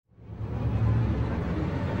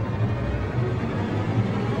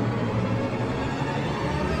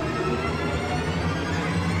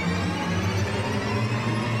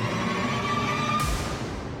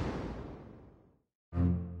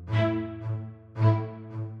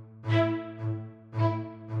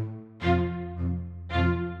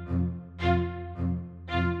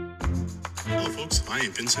Hi,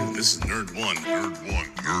 Vincent. This is Nerd One. Nerd One.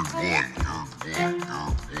 Nerd One. Nerd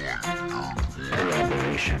One. Nerd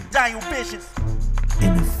One. Dio Vicious.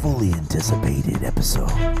 In a fully anticipated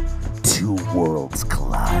episode, two worlds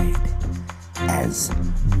collide as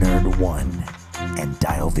Nerd One and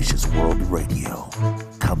Dio Vicious World Radio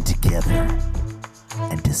come together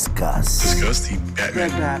and discuss the Batman.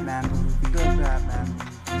 Good Batman movie. Good Batman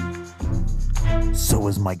movie. So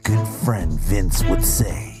as my good friend Vince would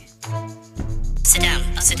say, Sit down,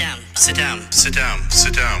 sit down. Sit down. Sit down.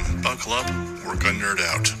 Sit down. Buckle up. We're gonna nerd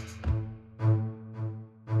out.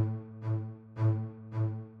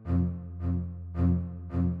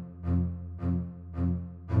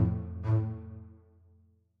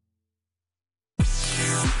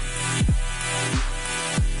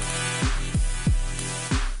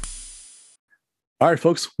 All right,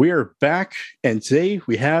 folks, we are back, and today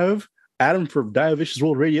we have Adam from Dio Vicious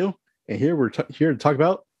World Radio, and here we're here to talk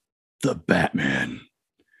about the Batman.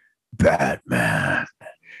 Batman.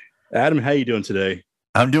 Adam, how you doing today?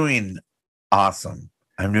 I'm doing awesome.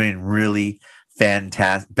 I'm doing really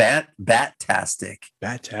fantastic. Batastic.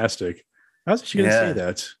 Fantastic. I was actually going to say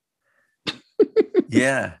that.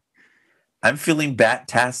 Yeah. I'm feeling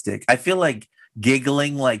batastic. I feel like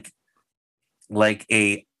giggling like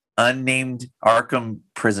a unnamed Arkham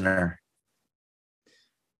prisoner.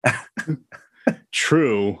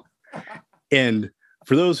 True. And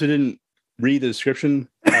for those who didn't read the description,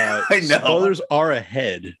 I know. spoilers are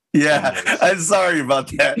ahead. Yeah. I'm sorry about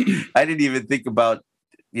that. I didn't even think about,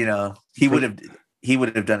 he would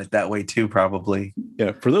have done it that way too, probably.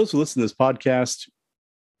 Yeah. For those who listen to this podcast,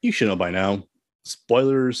 you should know by now.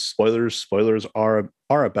 Spoilers are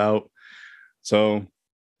about. So,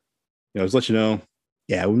 just let you know.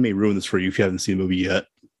 Yeah, we may ruin this for you if you haven't seen the movie yet.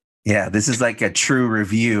 Yeah, this is like a true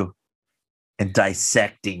review and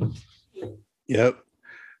dissecting. Yep.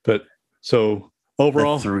 But so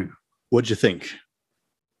overall, through. What'd you think?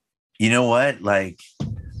 You know what? Like,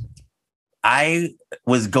 I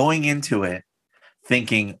was going into it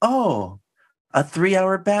thinking, oh, a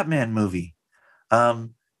 3-hour Batman movie.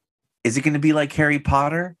 Is it going to be like Harry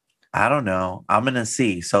Potter? I don't know. I'm going to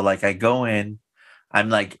see. So like I go in, I'm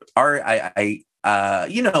like, the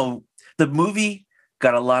movie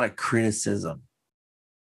got a lot of criticism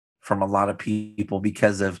from a lot of people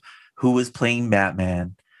because of who was playing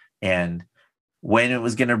Batman and when it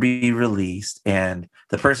was going to be released, and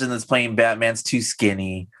the person that's playing Batman's too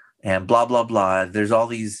skinny and blah, blah, blah. There's all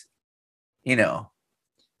these,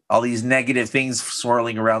 all these negative things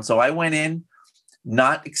swirling around. So I went in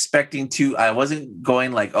not expecting to, I wasn't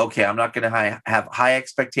going like, okay, I'm not going to have high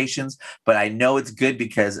expectations, but I know it's good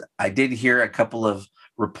because I did hear a couple of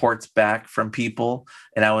reports back from people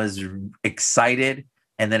and I was excited.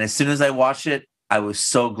 And then as soon as I watched it, I was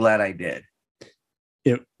so glad I did.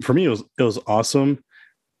 Yeah, for me, it was awesome.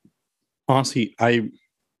 Honestly, I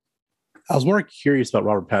was more curious about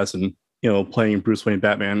Robert Pattinson, playing Bruce Wayne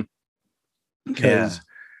Batman. Because,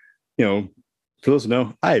 for those who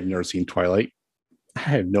know, I have never seen Twilight. I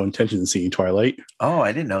have no intention of seeing Twilight. Oh,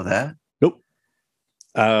 I didn't know that. Nope.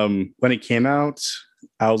 When it came out,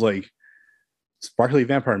 I was like, sparkly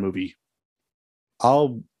vampire movie.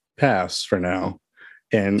 I'll pass for now.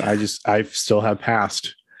 And I still have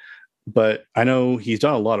passed. But I know he's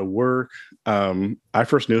done a lot of work. I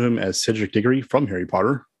first knew him as Cedric Diggory from Harry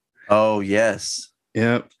Potter. Oh, yes.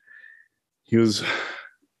 Yeah. He was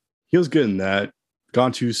good in that.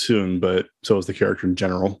 Gone too soon, but so was the character in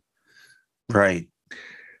general. Right.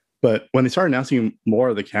 But when they started announcing more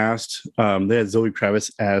of the cast, they had Zoe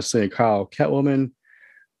Kravitz as Selena Kyle, Catwoman.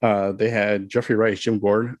 They had Jeffrey Wright as Jim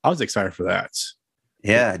Gordon. I was excited for that.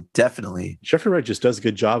 Yeah, definitely. Jeffrey Wright just does a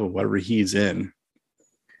good job of whatever he's in.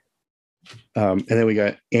 And then we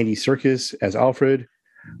got Andy Serkis as Alfred.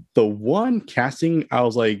 The one casting I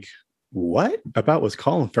was like, what about was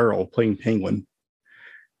Colin Farrell playing Penguin?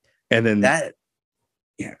 And then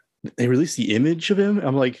they released the image of him.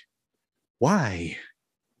 I'm like, why?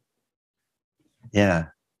 Yeah.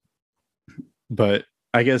 But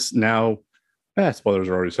I guess now, spoilers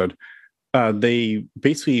are already said. They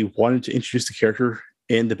basically wanted to introduce the character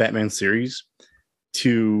in the Batman series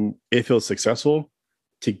to, if it was successful,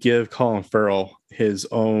 to give Colin Farrell his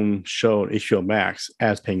own show on HBO Max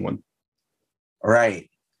as Penguin.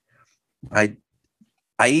 Right.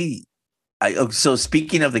 So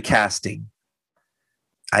speaking of the casting,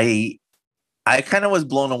 I kind of was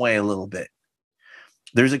blown away a little bit.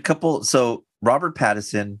 There's a couple. So Robert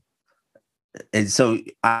Pattinson, and so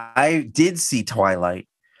I did see Twilight,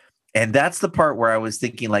 and that's the part where I was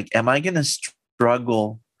thinking, like, am I going to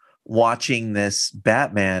struggle watching this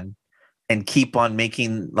Batman and keep on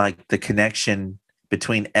making like the connection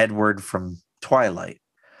between Edward from Twilight.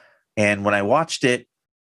 And when I watched it,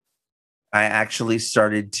 I actually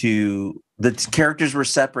started to, the characters were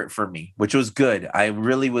separate for me, which was good. I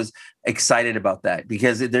really was excited about that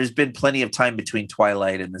because there's been plenty of time between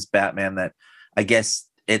Twilight and this Batman that I guess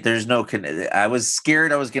there's no, I was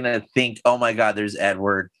scared I was going to think, oh my God, there's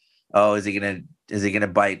Edward. Oh, is he going to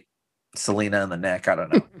bite Selena in the neck? I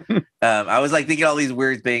don't know. I was like thinking all these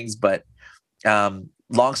weird things, but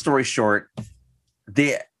long story short,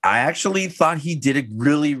 I actually thought he did a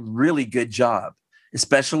really, really good job,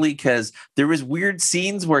 especially because there was weird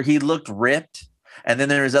scenes where he looked ripped. And then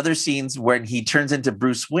there was other scenes when he turns into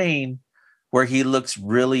Bruce Wayne, where he looks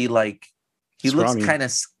really like looks kind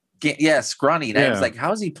of, scrawny. And I was like,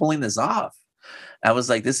 how is he pulling this off? I was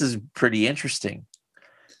like, this is pretty interesting.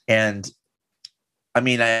 And I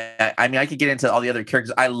mean, I could get into all the other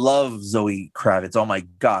characters. I love Zoe Kravitz. Oh my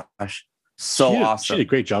gosh. Awesome. She did a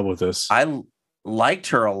great job with this. I liked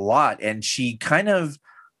her a lot. And she kind of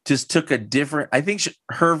just took a different, I think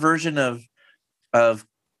her version of,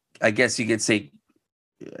 I guess you could say,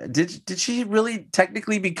 did she really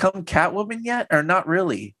technically become Catwoman yet? Or not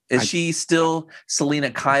really? Is she still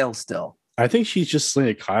Selena Kyle still? I think she's just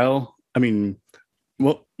Selena Kyle. I mean,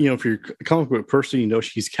 well, if you're a comic book person,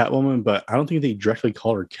 she's Catwoman, but I don't think they directly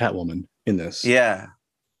call her Catwoman in this. Yeah.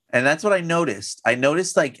 And that's what I noticed. I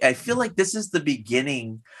noticed, I feel like this is the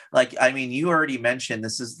beginning. Like, I mean, you already mentioned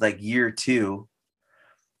this is like year 2.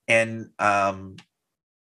 And I'm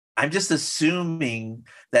just assuming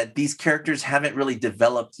that these characters haven't really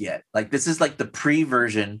developed yet. Like, this is like the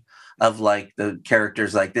pre-version of like the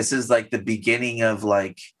characters. Like, this is like the beginning of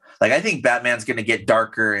like I think Batman's going to get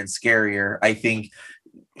darker and scarier. I think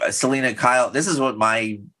Selena Kyle, this is what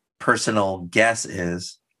my personal guess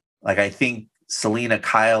is. Like, I think Selena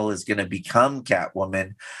Kyle is going to become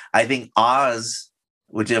Catwoman. I think Oz,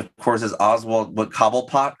 which of course is Oswald,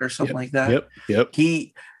 Cobblepot or something like that. Yep.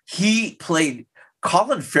 He played,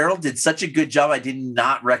 Colin Farrell did such a good job. I did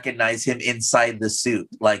not recognize him inside the suit.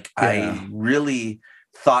 Like, I really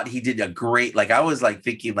thought he did a great, like, I was like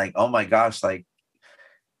thinking like, oh my gosh, like,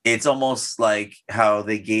 it's almost like how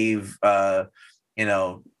they gave, I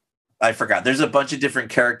forgot. There's a bunch of different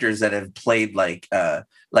characters that have played like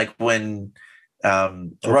when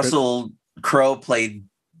Russell Crowe played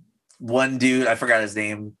one dude, I forgot his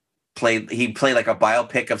name, he played like a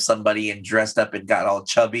biopic of somebody and dressed up and got all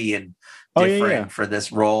chubby and different for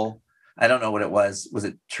this role. I don't know what it was. Was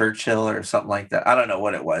it Churchill or something like that? I don't know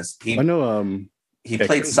what it was. I know he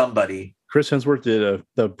played somebody. Chris Hemsworth did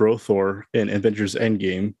the Bro Thor in Avengers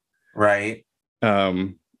Endgame. Right.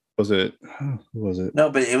 Was it? No,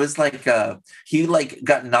 but it was like he like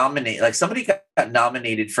got nominated. Like, somebody got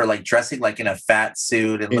nominated for like dressing like in a fat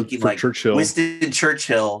suit and looking like Churchill. Winston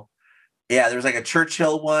Churchill. Yeah, there was like a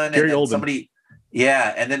Churchill one. Gary and then Oldman. Somebody.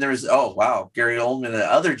 Yeah, and then there was Gary Oldman, the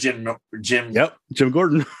other Jim. Yep, Jim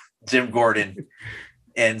Gordon. Jim Gordon.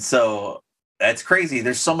 And so that's crazy.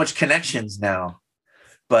 There's so much connections now.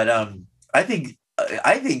 But I think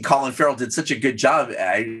Colin Farrell did such a good job.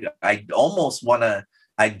 I almost want to,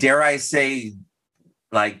 dare I say,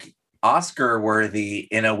 like, Oscar worthy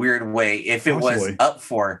in a weird way if it was up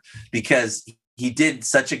for, because he did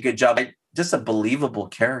such a good job. Just a believable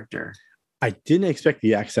character. I didn't expect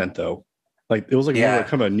the accent though. Like, it was like more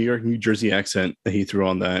kind of a New York, New Jersey accent that he threw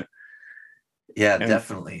on that. Yeah, and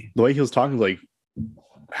definitely. The way he was talking, like,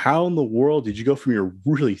 how in the world did you go from your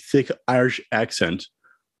really thick Irish accent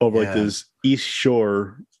over like this East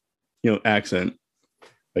Shore, accent?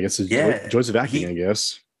 I guess it's joys of acting, I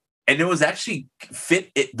guess. And it was actually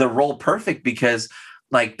fit the role perfect because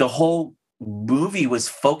like the whole movie was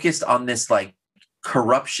focused on this like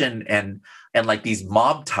corruption and like these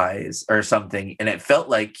mob ties or something. And it felt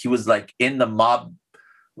like he was like in the mob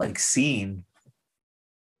like scene,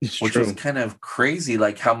 which was kind of crazy.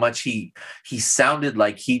 Like how much he sounded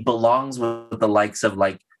like he belongs with the likes of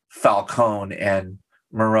like Falcone and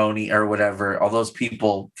Maroni or whatever. All those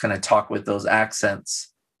people kind of talk with those accents.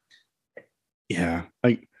 Yeah.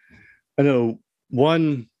 Like, I know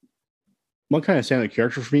one kind of standout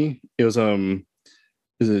character for me. It was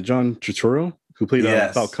is it John Turturro who played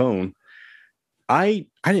Falcone? I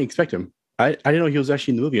didn't expect him. I didn't know he was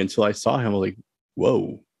actually in the movie until I saw him. I was like,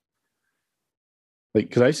 whoa. Like,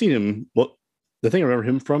 because I've seen him. Well, the thing I remember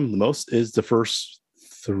him from the most is the first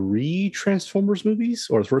 3 Transformers movies,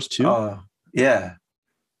 or the first 2. Yeah.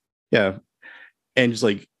 And just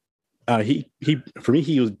like he for me,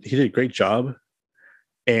 he did a great job.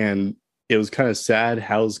 And it was kind of sad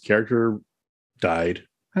how his character died.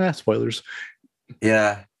 Spoilers.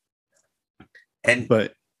 Yeah.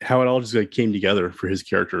 But how it all just like came together for his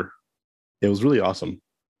character. It was really awesome.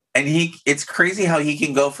 And it's crazy how he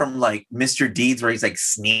can go from like Mr. Deeds, where he's like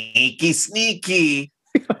sneaky, sneaky.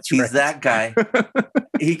 He's right. that guy.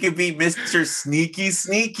 He could be Mr. Sneaky,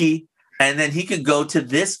 sneaky. And then he could go to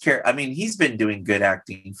this character. I mean, he's been doing good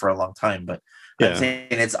acting for a long time, but I'm saying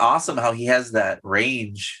it's awesome how he has that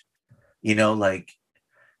range. You know, like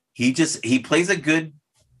he plays a good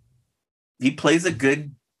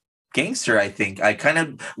gangster. I think I kind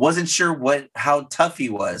of wasn't sure how tough he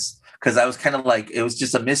was, because I was kind of like, it was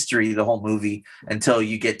just a mystery the whole movie until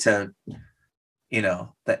you get to, you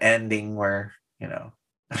know, the ending where, you know,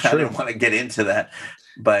 I don't want to get into that,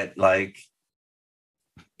 but like,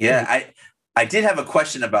 yeah, I did have a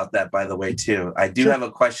question about that, by the way, too. I do have a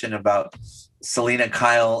question about Selena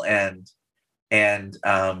Kyle and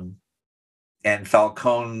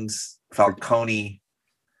Falcone's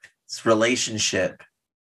relationship.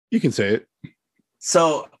 You can say it.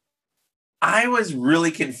 So I was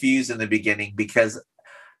really confused in the beginning, because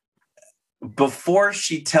before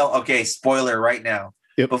she spoiler right now.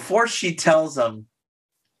 Yep. Before she tells him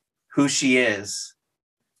who she is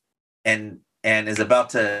and is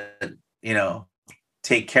about to, you know,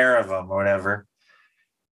 take care of him or whatever,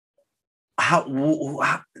 how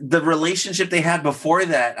the relationship they had before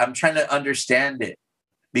that, I'm trying to understand it,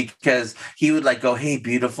 because he would like go, "Hey,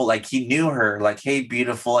 beautiful," like he knew her, like, "Hey,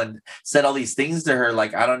 beautiful," and said all these things to her.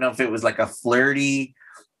 Like, I don't know if it was like a flirty,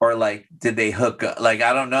 or like, did they hook up? Like,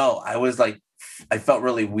 I don't know. I felt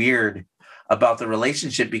really weird about the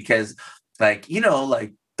relationship, because like, you know,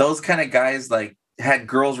 like those kind of guys like had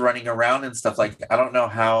girls running around and stuff. Like, I don't know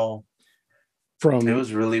how it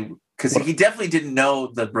was really, because he definitely didn't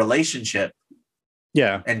know the relationship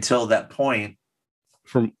until that point.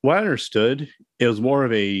 From what I understood, it was more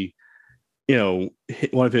of a, you know,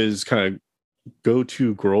 one of his kind of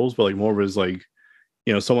go-to girls, but like more of his like,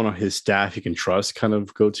 you know, someone on his staff he can trust kind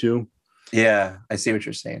of go-to. Yeah, I see what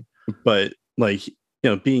you're saying. But like, you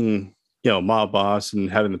know, being, you know, mob boss and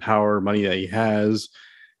having the power, money that he has,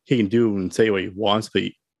 he can do and say what he wants. But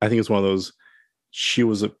I think it's one of those, she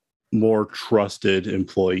was a more trusted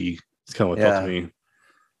employee. It's kind of what felt to me.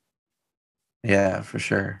 Yeah, for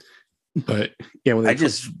sure. But yeah, I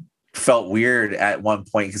just felt weird at one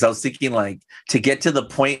point, because I was thinking like, to get to the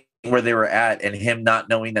point where they were at and him not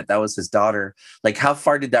knowing that was his daughter, like how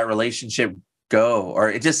far did that relationship go? Or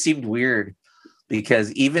it just seemed weird,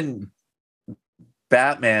 because even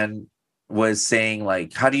Batman was saying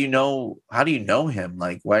like, how do you know him?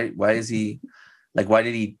 Like, why is he like, why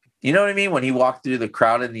did he, you know what I mean? When he walked through the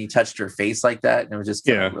crowd and he touched her face like that, and it was just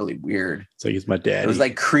kind of really weird. It's like, he's my dad. It was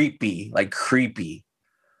like creepy.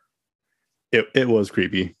 It was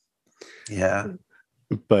creepy. Yeah.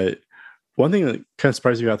 But one thing that kind of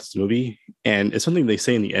surprised me about this movie, and it's something they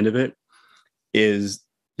say in the end of it, is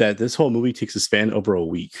that this whole movie takes a span over a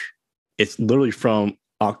week. It's literally from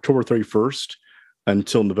October 31st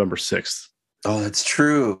until November 6th. Oh, that's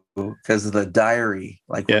true. Because of the diary.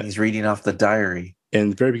 Like when he's reading off the diary. In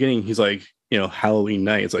the very beginning, he's like, you know, Halloween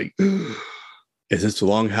night. It's like, is this a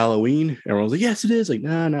long Halloween? Everyone's like, yes, it is. Like,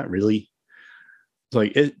 nah, not really. It's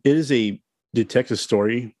like, it is a detective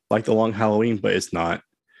story like The Long Halloween, but it's not.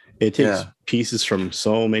 It takes pieces from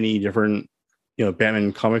so many different, you know,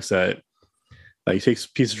 Batman comics, that like it takes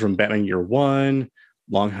pieces from Batman Year One,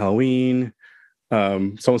 Long Halloween.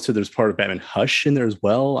 Someone said there's part of Batman Hush in there as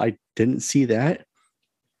well. I didn't see that,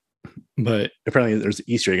 but apparently there's an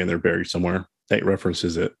Easter egg in there buried somewhere that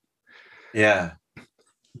references it. Yeah.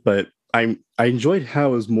 But I enjoyed how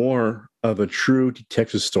it was more of a true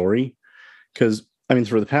detective story, because I mean,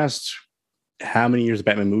 for the past how many years of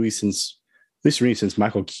Batman movies, since at least really since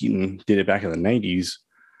Michael Keaton did it back in the 90s,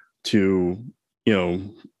 to, you know,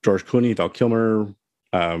 George Clooney, Val Kilmer,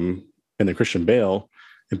 and then Christian Bale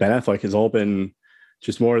and Ben Affleck, has all been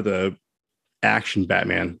just more of the action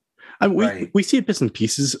Batman. I mean, we see bits and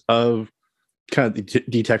pieces of kind of the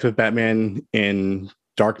detective Batman in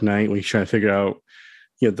Dark Knight when he's trying to figure out,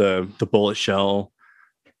 you know, the bullet shell.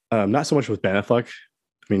 Not so much with Ben Affleck.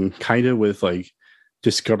 I mean, kind of with like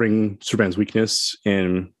discovering Superman's weakness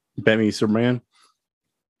in Batman v Superman.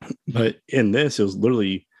 But in this, it was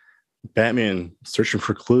literally Batman searching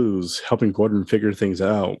for clues, helping Gordon figure things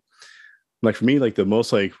out. Like for me, like the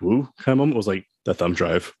most like woo kind of moment was like the thumb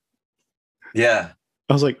drive. Yeah.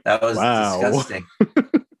 I was like, that was wow. Disgusting.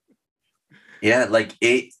 Yeah, like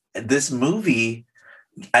this movie,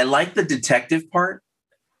 I like the detective part.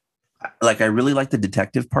 Like I really like the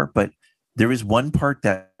detective part, but there was one part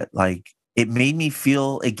that like it made me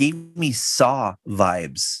feel, it gave me Saw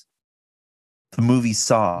vibes. The movie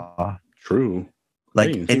Saw. True.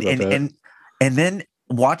 Like and then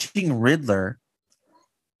watching Riddler,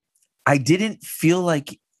 I didn't feel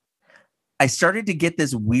like I started to get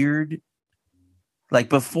this weird, like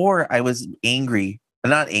before I was angry,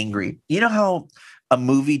 not angry. You know how a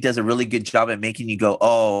movie does a really good job at making you go,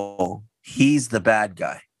 oh, he's the bad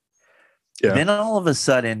guy. Yeah. Then all of a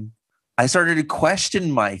sudden, I started to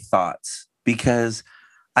question my thoughts because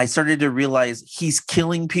I started to realize he's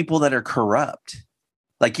killing people that are corrupt.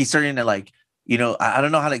 Like he's starting to like, you know, I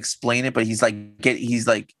don't know how to explain it, but he's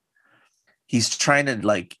trying to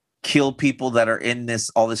like kill people that are in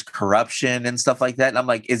all this corruption and stuff like that. And I'm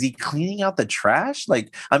like, is he cleaning out the trash?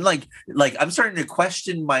 Like I'm starting to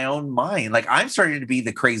question my own mind. Like I'm starting to be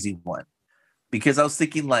the crazy one because I was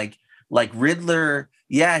thinking like Riddler,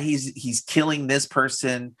 yeah, he's killing this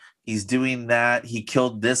person, he's doing that, he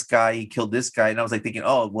killed this guy, and I was like thinking,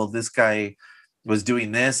 oh well, this guy was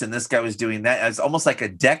doing this and this guy was doing that. It's almost like a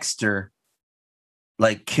Dexter,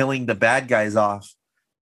 like killing the bad guys off.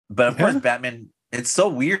 But of course, Batman, it's so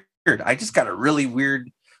weird. I just got a really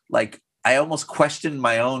weird, like I almost questioned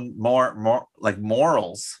my own more like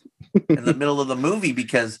morals in the middle of the movie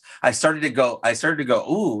because I started to go,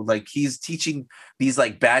 ooh, like he's teaching these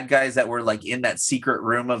like bad guys that were like in that secret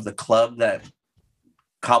room of the club, that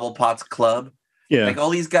Cobblepot's club. Yeah. Like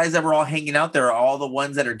all these guys that were all hanging out there are all the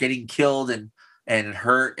ones that are getting killed and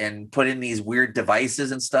hurt and put in these weird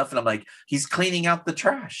devices and stuff. And I'm like, he's cleaning out the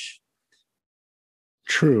trash.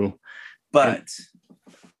 True. But and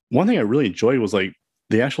one thing I really enjoyed was like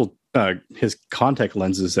the actual his contact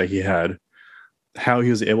lenses that he had, how he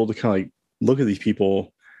was able to kind of like look at these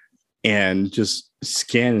people and just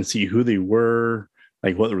scan and see who they were,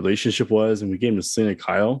 like what the relationship was. And we gave him to Selena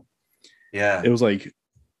Kyle. Yeah. It was like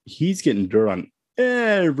he's getting dirt on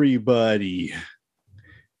everybody.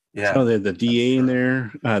 Yeah. So they had the DA in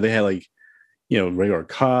there. They had like, you know, regular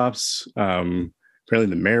cops. Apparently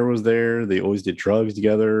the mayor was there. They always did drugs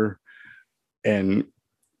together. And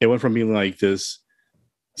it went from being like this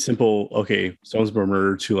simple, okay, someone's been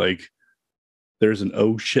murdered, to like, there's an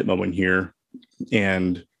oh shit moment here.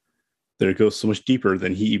 And there it goes so much deeper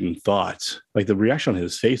than he even thought. Like the reaction on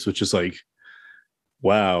his face was just like,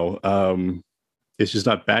 wow, it's just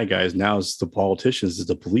not bad guys. Now it's the politicians, it's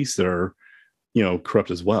the police that are, you know,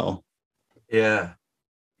 corrupt as well. Yeah.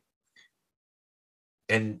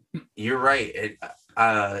 And you're right.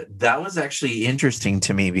 That was actually interesting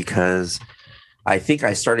to me because I think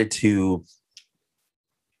one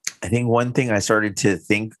thing I started to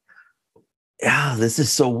think, yeah, this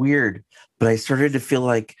is so weird. But I started to feel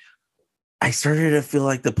like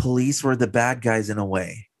the police were the bad guys in a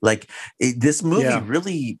way. Like this movie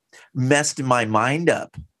really messed my mind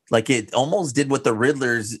up. Like it almost did what the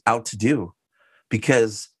Riddler's out to do.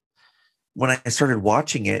 Because when I started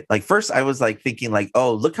watching it, like first I was like thinking like,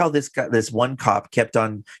 oh, look how this one cop kept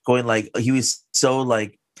on going. Like he was so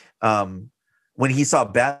like, when he saw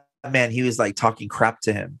Batman, he was like talking crap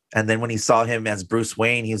to him. And then when he saw him as Bruce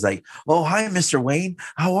Wayne, he was like, oh, hi, Mr. Wayne.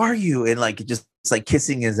 How are you? And like, just like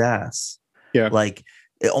kissing his ass. Yeah. Like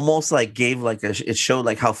it almost like gave like it showed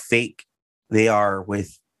like how fake they are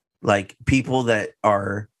with like people that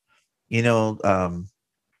are, you know,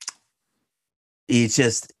 it's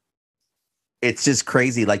just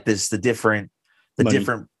crazy. Like this, the different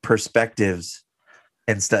perspectives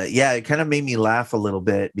and stuff. Yeah. It kind of made me laugh a little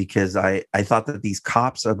bit because I thought that these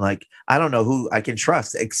cops, I'm like, I don't know who I can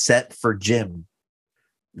trust except for Jim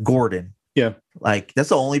Gordon. Yeah. Like that's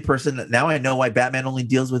the only person that, now I know why Batman only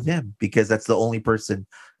deals with him, because that's the only person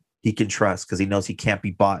he can trust, because he knows he can't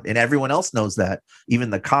be bought. And everyone else knows that, even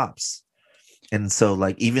the cops. And so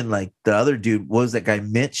like, even like the other dude, what was that guy,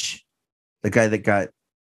 Mitch? The guy that got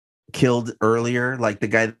killed earlier, like the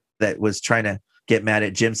guy that was trying to get mad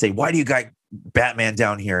at Jim, say, why do you got Batman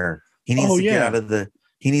down here? He needs to get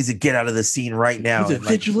out of the scene right now. He's a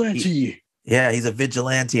vigilante. He's a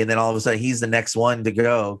vigilante. And then all of a sudden he's the next one to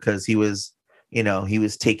go because he was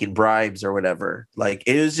taking bribes or whatever. Like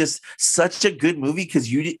it was just such a good movie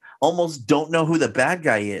because you almost don't know who the bad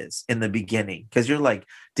guy is in the beginning, because you're like,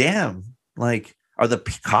 damn, like, are the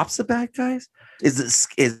cops the bad guys? Is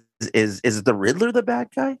it the Riddler the bad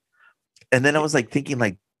guy? And then I was like thinking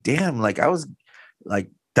like, damn, like I was like,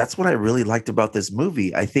 that's what I really liked about this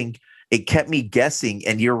movie. I think it kept me guessing.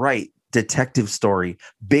 And you're right. Detective story,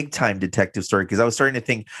 big time detective story. Because I was starting to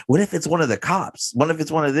think, what if it's one of the cops? What if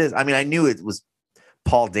it's one of this? I mean, I knew it was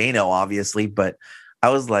Paul Dano, obviously, but I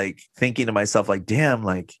was like thinking to myself, like, damn,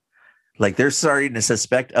 like they're starting to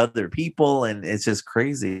suspect other people, and it's just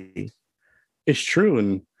crazy. It's true.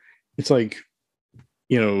 And it's like,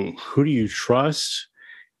 you know, who do you trust?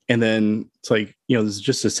 And then it's like, you know, this is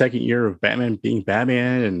just the second year of Batman being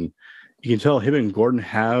Batman, and you can tell him and Gordon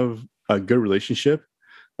have a good relationship.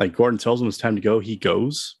 Like Gordon tells him it's time to go, he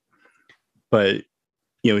goes. But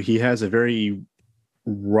he has a very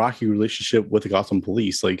rocky relationship with the Gotham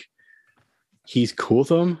police. Like, he's cool with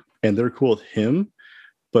them and they're cool with him,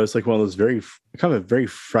 but it's like one of those kind of a very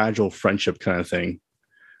fragile friendship kind of thing.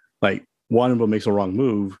 Like, one of them makes a wrong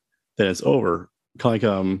move, then it's over. Kind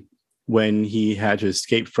of like when he had to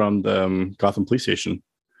escape from the Gotham police station.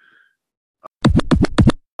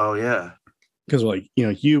 Oh yeah. Because like,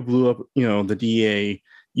 you blew up, the DA,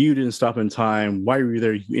 you didn't stop in time. Why were you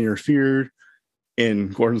there? You interfered.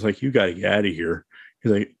 And Gordon's like, you got to get out of here.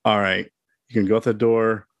 He's like, all right, you can go out the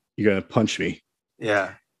door. You're going to punch me.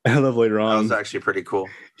 Yeah. And I love later That on, was actually pretty cool.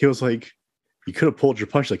 he was like, you could have pulled your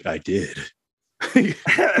punch. Like, I did.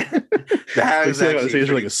 That was actually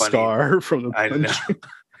like a scar from the punch. I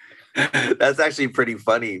know. That's actually pretty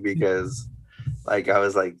funny because, like, I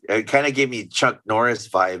was like, it kind of gave me Chuck Norris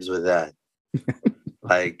vibes with that.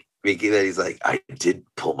 Like, that he's like, I did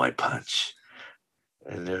pull my punch,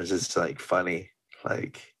 and it was just like funny.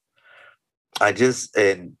 Like, I was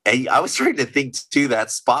trying to think too.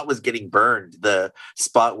 That spot was getting burned. The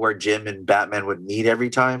spot where Jim and Batman would meet every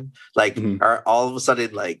time. Like, all of a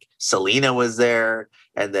sudden, like Selina was there,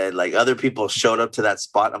 and then like other people showed up to that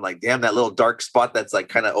spot. I'm like, damn, that little dark spot that's like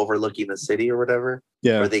kind of overlooking the city or whatever.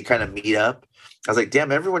 Yeah, where they kind of meet up. I was like,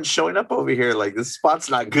 damn, everyone's showing up over here. Like, this spot's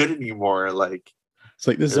not good anymore. Like, it's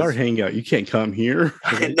like, this is our hangout. You can't come here.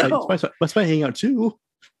 I know. That's my hangout too.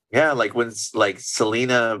 Yeah, like when like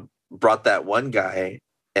Selina brought that one guy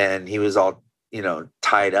and he was all,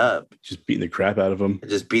 tied up. Just beating the crap out of him.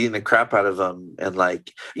 And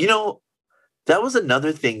like, that was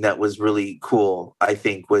another thing that was really cool, I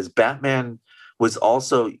think, was Batman was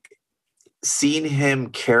also seeing him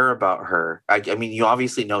care about her. I mean, you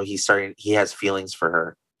obviously know he has feelings for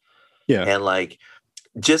her. Yeah. And like,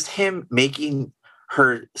 just him making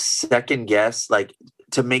her second guess, like,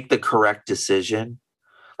 to make the correct decision.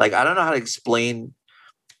 Like, I don't know how to explain,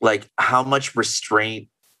 like, how much restraint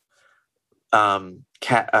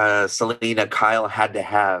Selina Kyle had to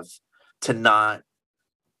have to not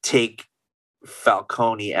take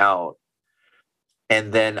Falcone out.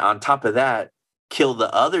 And then on top of that, kill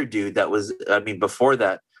the other dude that was, before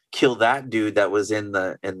that, kill that dude that was in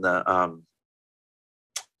the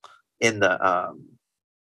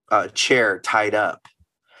chair tied up.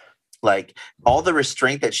 Like, all the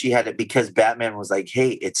restraint that she had, because Batman was like,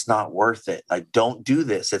 hey, it's not worth it. Like, don't do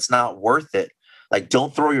this. It's not worth it. Like,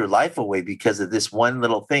 don't throw your life away because of this one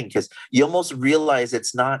little thing. Because you almost realize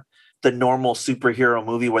it's not the normal superhero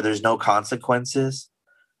movie where there's no consequences.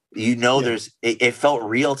 It felt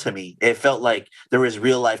real to me. It felt like there was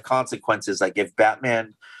real life consequences. Like, if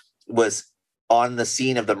Batman was on the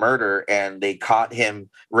scene of the murder and they caught him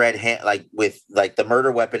red hand, like with like the murder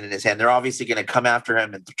weapon in his hand, they're obviously going to come after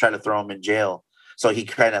him and try to throw him in jail. So he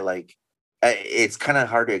kind of like, it's kind of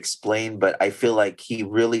hard to explain, but I feel like he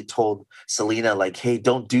really told Selina, like, hey,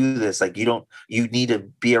 don't do this. Like, you need to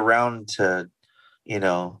be around to, you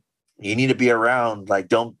need to be around. Like,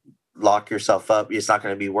 don't lock yourself up. It's not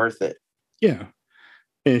going to be worth it. Yeah.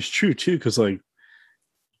 And it's true too. Cause like,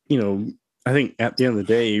 I think at the end of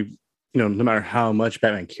the day, no matter how much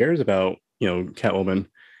Batman cares about, Catwoman,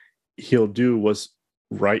 he'll do what's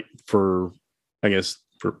right for, I guess,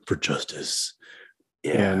 for justice.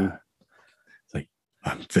 Yeah. And it's like,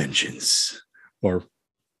 I'm vengeance. Or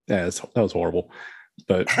that was horrible.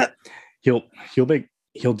 But he'll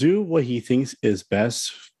do what he thinks is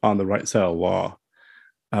best on the right side of law.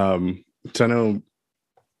 So I know,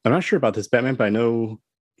 I'm not sure about this Batman, but I know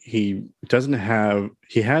he has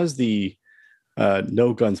the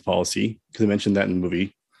no guns policy, because I mentioned that in the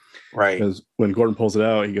movie. Right. Because when Gordon pulls it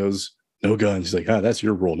out, he goes, no guns. He's like, that's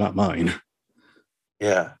your rule, not mine.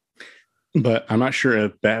 Yeah. But I'm not sure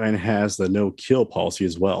if Batman has the no kill policy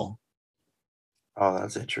as well. Oh,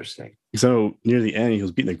 that's interesting. So near the end, he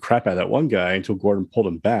was beating the crap out of that one guy until Gordon pulled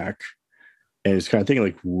him back. And he's kind of thinking,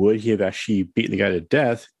 like, would he have actually beaten the guy to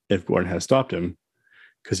death if Gordon had stopped him?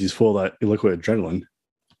 Because he's full of that liquid adrenaline.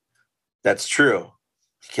 That's true.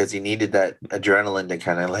 Because he needed that adrenaline to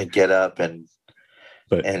kind of like get up, and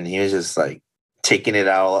he was just like taking it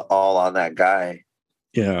all on that guy.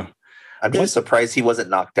 Yeah. I'm just surprised he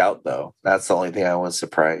wasn't knocked out, though. That's the only thing I was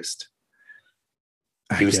surprised.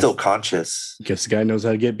 He was still conscious. I guess the guy knows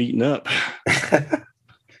how to get beaten up.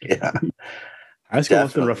 Yeah. High school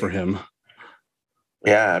must have been rough for him.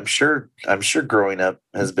 Yeah, I'm sure growing up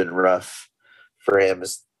has been rough for him.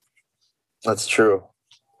 That's true.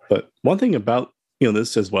 But one thing about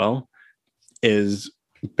this as well is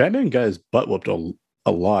Batman got his butt whooped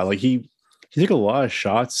a lot. Like he took a lot of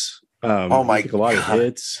shots. Oh my he took a lot of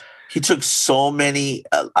hits. He took so many.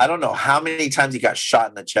 I don't know how many times he got shot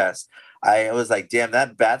in the chest. I was like, damn,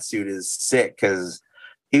 that bat suit is sick, because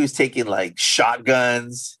He was taking like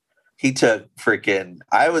shotguns. He took freaking.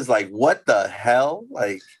 I was like, what the hell?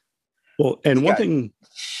 Like, Well, and he one got thing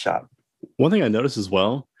shot. I noticed as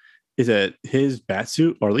well is that his bat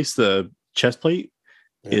suit, or at least the chest plate,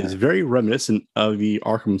 is Yeah. very reminiscent of the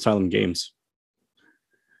Arkham Asylum games.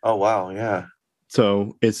 Oh wow, yeah.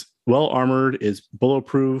 So it's well armored, it's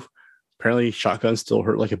bulletproof. Apparently, shotguns still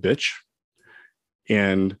hurt like a bitch.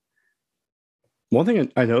 And one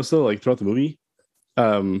thing I noticed though, like throughout the movie,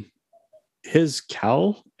 his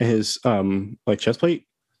cowl and his like chest plate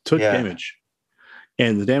took Yeah. damage,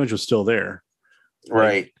 and the damage was still there.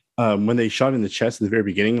 Right. When they shot him in the chest at the very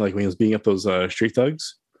beginning, like when he was beating up those street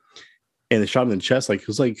thugs, and they shot him in the chest, like it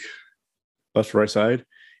was like left to right side,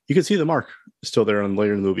 you could see the mark still there on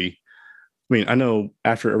later in the movie. I mean, I know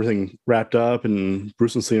after everything wrapped up and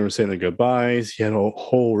Bruce and Selena were saying their goodbyes, he had a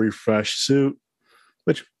whole refreshed suit,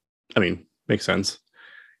 which, I mean, makes sense.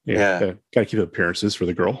 Yeah. Got to keep appearances for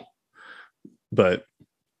the girl. But,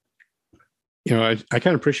 you know, I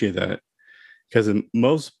kind of appreciate that because in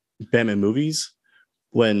most Batman movies,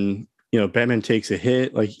 when, you know, Batman takes a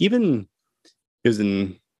hit, like even is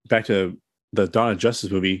in back to the Dawn of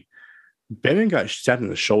Justice movie, Batman got stabbed in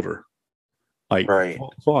the shoulder, like Right.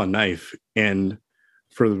 full on knife. And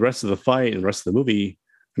for the rest of the fight and the rest of the movie,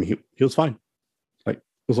 I mean, he was fine. Like, it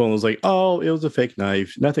was one of those like, oh, it was a fake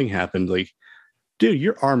knife. Nothing happened. Like, dude,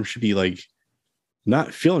 your arm should be like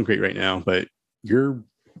not feeling great right now, but you're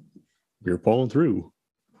pulling through.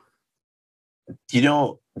 You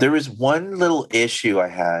know, there was one little issue I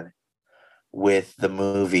had with the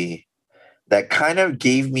movie that kind of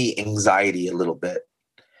gave me anxiety a little bit.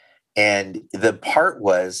 And the part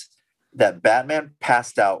was that Batman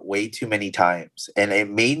passed out way too many times. And it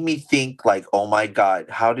made me think like, oh my God,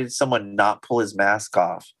 how did someone not pull his mask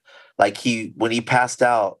off? Like when he passed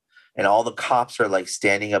out and all the cops are like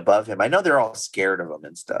standing above him. I know they're all scared of him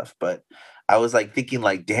and stuff, but I was like thinking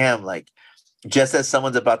like, damn, like just as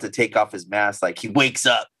someone's about to take off his mask, like he wakes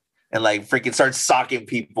up and like freaking starts socking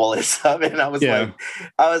people and stuff. And I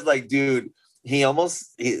was like, dude, he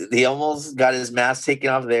almost got his mask taken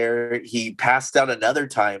off there. He passed out another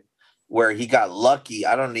time where he got lucky.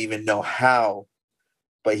 I don't even know how,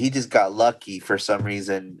 but he just got lucky for some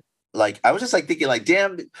reason. Like, I was just like thinking like,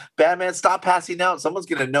 damn, Batman, stop passing out. Someone's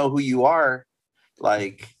going to know who you are.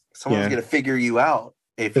 Like someone's going to figure you out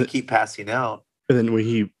if you keep passing out. And then when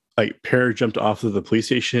he like jumped off of the police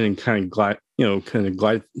station and kind of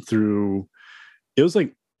glide through, it was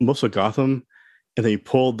like most of Gotham, and they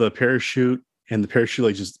pulled the parachute and the parachute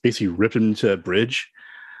like just basically ripped him into a bridge.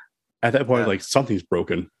 At that point, like something's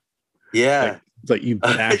broken. Yeah. Like, it's like you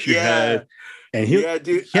bash your head. And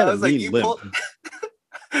dude. He had I was like, you pulled.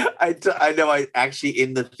 I know. I actually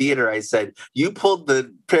in the theater, I said you pulled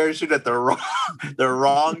the parachute at the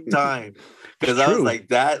wrong time, because I was like,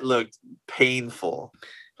 that looked painful,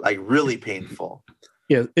 like really painful.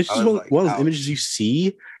 Yeah, it's just one of those ouch. images you see,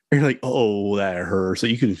 and you're like, oh, that hurts. So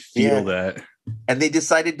you can feel that. And they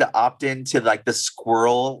decided to opt into like the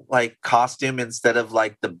squirrel like costume instead of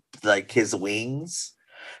like his wings.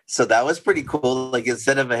 So that was pretty cool. Like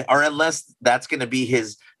instead of or unless that's going to be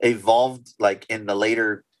his evolved, like in the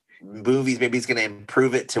later movies, maybe he's going to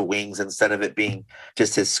improve it to wings instead of it being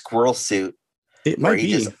just his squirrel suit. It might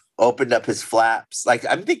be. Just opened up his flaps. Like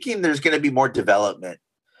I'm thinking there's going to be more development,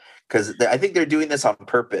 because I think they're doing this on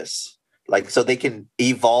purpose. Like, so they can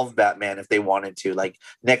evolve Batman if they wanted to. Like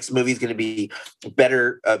next movie is going to be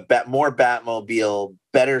better, more Batmobile,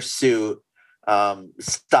 better suit.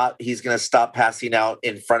 He's going to stop passing out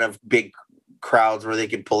in front of big crowds where they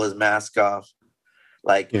can pull his mask off.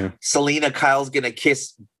 Like Selena Kyle's going to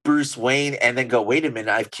kiss Bruce Wayne and then go, wait a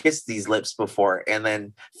minute, I've kissed these lips before, and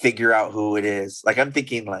then figure out who it is. Like, I'm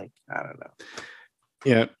thinking like, I don't know.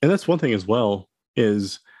 Yeah. And that's one thing as well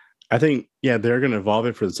is I think, they're going to evolve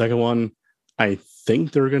it for the second one. I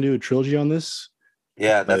think they're going to do a trilogy on this.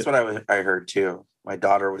 Yeah, that's what I heard too. My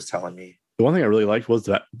daughter was telling me. The one thing I really liked was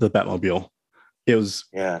the Batmobile. It was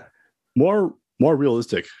more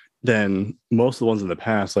realistic than most of the ones in the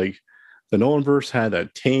past. Like the Nolanverse had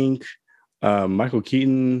that tank. Michael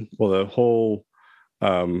Keaton, the whole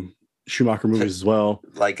Schumacher movies as well.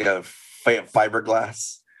 Like a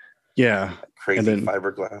fiberglass. Yeah. Crazy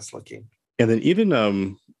fiberglass looking. And then even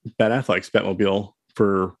Ben Affleck's Batmobile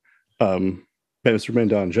for Batman Superman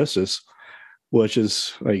Dawn of Justice, which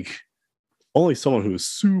is like only someone who's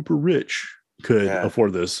super rich could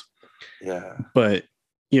afford this. Yeah. But,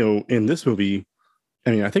 in this movie, I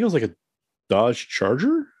mean, I think it was like a Dodge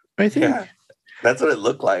Charger, I think. Yeah. That's what it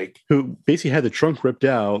looked like. Who basically had the trunk ripped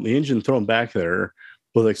out, the engine thrown back there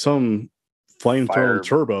with like some flamethrower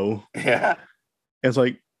turbo. Yeah. And it's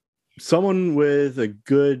like, someone with a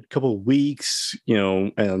good couple of weeks,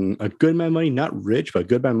 and a good amount of money, not rich, but a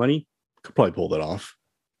good amount of money, could probably pull that off.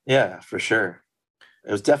 Yeah, for sure.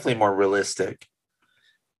 It was definitely more realistic.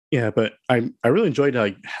 Yeah, but I really enjoyed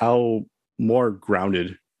like how more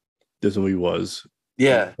grounded this movie was.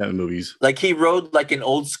 Yeah. Than movies. Like he rode like an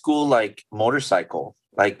old school like motorcycle,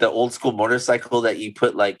 like the old school motorcycle that you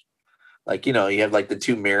put like you have like the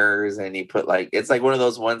two mirrors and you put like it's like one of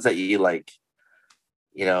those ones that you like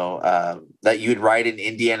that you'd ride in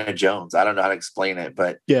Indiana Jones. I don't know how to explain it,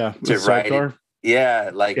 but yeah, to ride it,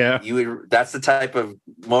 yeah. you would. That's the type of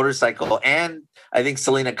motorcycle, and I think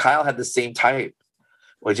Selena Kyle had the same type,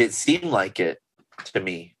 which it seemed like it to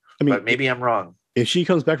me. I mean, but maybe I'm wrong. If she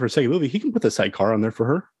comes back for a second movie, he can put the sidecar on there for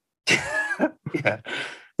her. Yeah,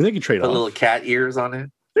 and they can trade put off. Little cat ears on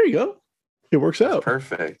it. There you go. It works out.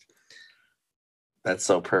 Perfect. That's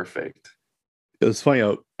so perfect. It was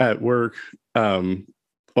funny at work.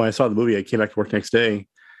 When I saw the movie, I came back to work next day,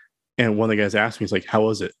 and one of the guys asked me, he's like, "How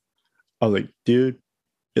was it?" I was like, "Dude,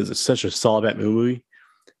 it's such a solid Batman movie."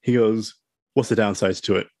 He goes, "What's the downsides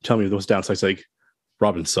to it? Tell me what's the downsides." Like,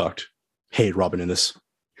 Robin sucked. Hated Robin in this.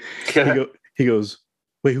 He goes,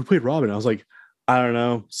 "Wait, who played Robin?" I was like, "I don't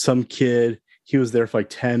know, some kid. He was there for like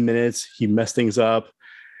 10 minutes. He messed things up."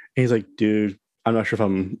 And he's like, "Dude, I'm not sure if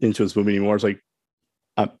I'm into this movie anymore." It's like,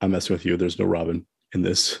 I'm messing with you. There's no Robin in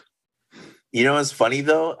this. You know what's funny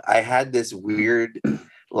though? I had this weird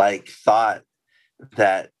like thought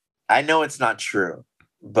that I know it's not true,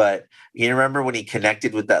 but you remember when he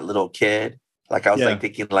connected with that little kid? Like I was I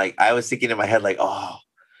was thinking in my head, like, oh,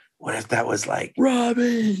 what if that was like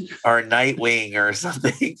Robin or Nightwing or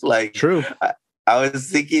something? Like true. I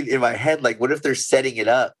was thinking in my head, like, what if they're setting it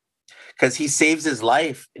up? Because he saves his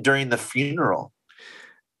life during the funeral.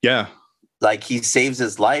 Yeah. Like he saves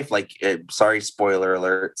his life. Like, sorry, spoiler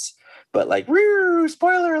alerts, but like,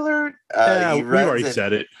 spoiler alert. We've already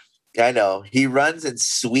said it. I know. He runs and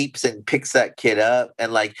sweeps and picks that kid up.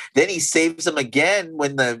 And like, then he saves him again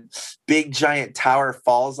when the big giant tower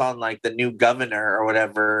falls on like the new governor or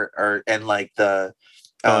whatever, and like the,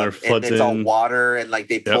 and it's all water and like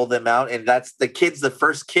they pull them out. And that's the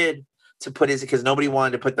first kid to put because nobody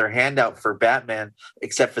wanted to put their hand out for Batman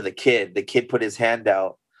except for the kid. The kid put his hand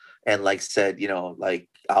out and like said, like,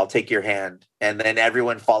 I'll take your hand. And then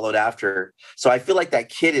everyone followed after. So I feel like that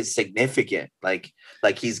kid is significant. Like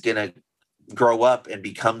he's going to grow up and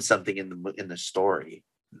become something in the story.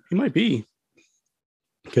 He might be.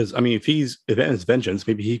 Because, I mean, if it's vengeance,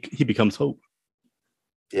 maybe he becomes Hope.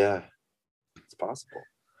 Yeah, it's possible.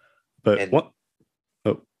 But what?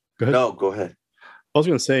 Oh, go ahead. No, go ahead. I was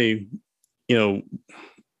going to say, kind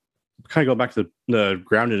of go back to the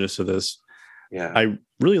groundedness of this. Yeah. I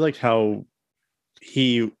really liked how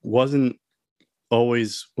he wasn't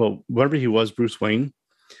always, whenever he was Bruce Wayne,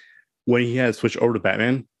 when he had switched over to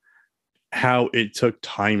Batman, how it took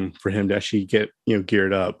time for him to actually get,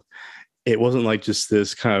 geared up. It wasn't like just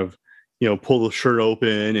this kind of, pull the shirt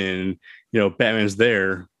open and, Batman's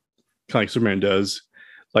there, kind of like Superman does.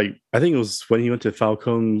 Like, I think it was when he went to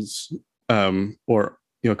Falcone's,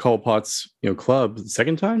 Cobblepot's, club the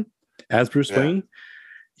second time as Bruce Wayne,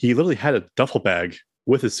 he literally had a duffel bag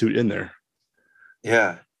with his suit in there.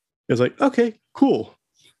 Yeah. It was like, okay, cool.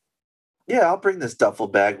 Yeah, I'll bring this duffel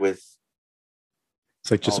bag with.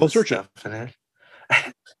 It's like, just go search it. In it.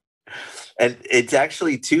 And it's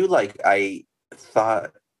actually too, like, I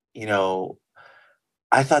thought those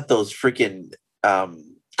freaking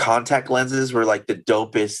contact lenses were like the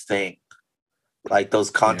dopest thing. Like those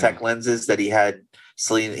contact lenses that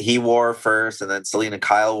he wore first, and then Selena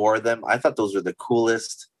Kyle wore them. I thought those were the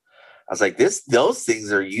coolest. I was like, those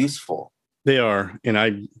things are useful. They are, and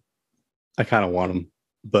I kind of want them,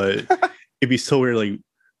 but it'd be so weird, like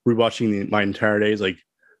rewatching my entire days, like,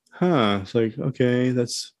 it's like, okay,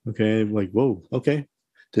 that's okay. I'm like, whoa, okay,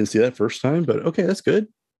 didn't see that first time, but okay, that's good.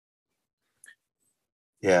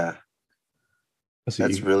 Yeah,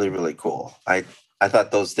 that's really, really cool. I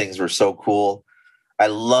thought those things were so cool.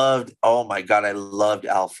 Oh my God, I loved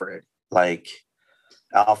Alfred. Like,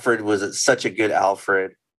 Alfred was such a good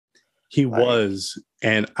Alfred. He was,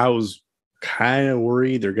 and I was kind of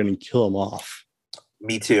worried they're going to kill him off.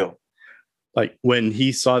 Me too. Like, when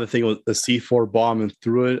he saw the thing with the C4 bomb and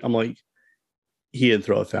threw it, I'm like, he didn't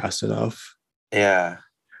throw it fast enough. Yeah.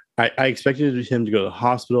 I expected him to go to the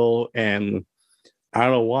hospital, and I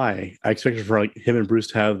don't know why. I expected for like him and Bruce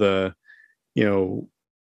to have the,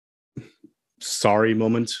 sorry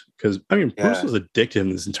moment, because Bruce was a dick to him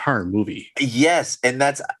this entire movie. Yes, and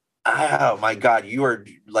that's, oh my God, you are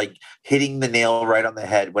like hitting the nail right on the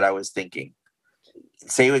head. What I was thinking.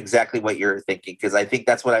 Say exactly what you're thinking, because I think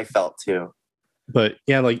that's what I felt too. But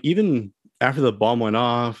yeah, like even after the bomb went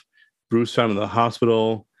off, Bruce found him in the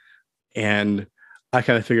hospital, and I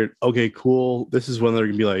kind of figured, okay, cool. This is when they're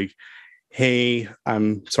gonna be like, "Hey,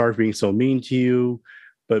 I'm sorry for being so mean to you,"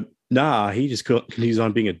 but nah, he just continues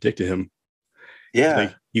on being a dick to him. Yeah.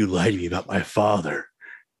 Like, you lied to me about my father.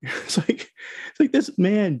 It's like this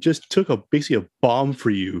man just took basically a bomb for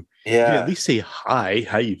you. You can Yeah. at least say hi.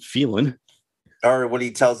 How you feeling? Or when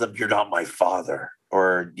he tells them, "You're not my father,"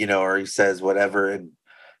 or or he says whatever, and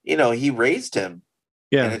he raised him,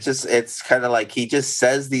 and Yeah, it's kind of like he just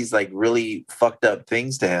says these like really fucked up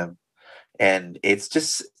things to him, and it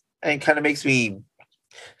kind of makes me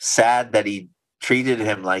sad that he treated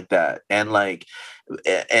him like that, and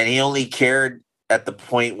he only cared at the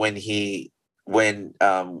point when the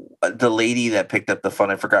lady that picked up the phone,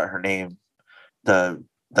 I forgot her name, the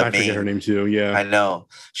I forget her name too. Yeah, I know.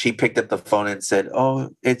 She picked up the phone and said, "Oh,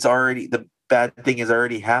 the bad thing has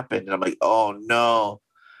already happened." And I'm like, "Oh no."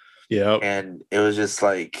 yeah. And it was just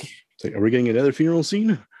like, It's like, are we getting another funeral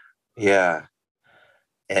scene? yeah.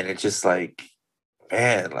 And it's just like,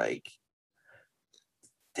 man, like,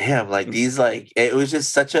 damn, like these, like, it was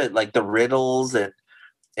just such a, like, the riddles and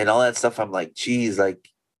all that stuff. I'm like, geez, like,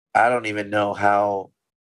 I don't even know how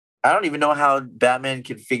Batman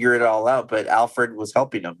can figure it all out, but Alfred was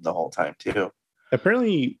helping him the whole time too.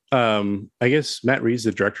 Apparently, I guess Matt Reeves,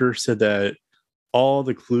 the director, said that all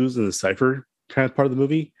the clues in the cipher kind of part of the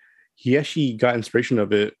movie, he actually got inspiration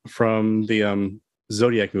of it from the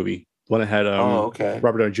Zodiac movie, one that had Oh, okay.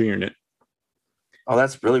 Robert Downey Jr. in it. Oh,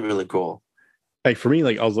 that's really, really cool. Like for me,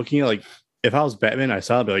 like I was looking at like if I was Batman, I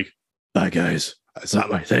saw it, I'd be like, "Bye guys, that's not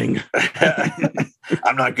my thing."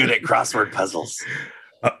 I'm not good at crossword puzzles.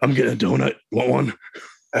 I'm getting a donut. Want one?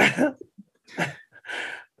 I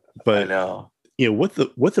But know. with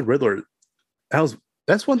the Riddler,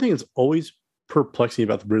 that's one thing that's always perplexing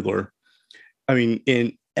about the Riddler. I mean,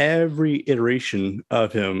 in every iteration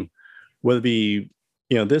of him, whether it be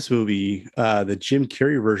this movie, the Jim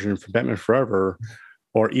Carrey version from Batman Forever,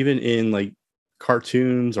 or even in like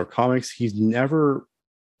cartoons or comics, he's never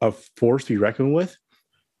a force to be reckoned with.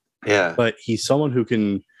 Yeah. But he's someone who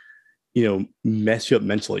can, mess you up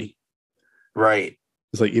mentally. Right.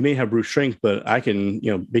 It's like you may have brute strength, but I can,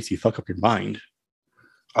 basically fuck up your mind.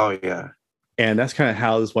 Oh yeah. And that's kind of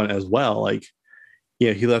how this went as well. Like,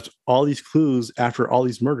 he left all these clues after all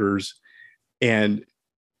these murders, and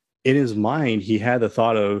in his mind, he had the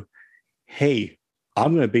thought of, "Hey,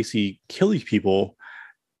 I'm going to basically kill these people,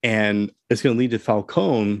 and it's going to lead to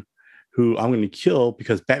Falcone, who I'm going to kill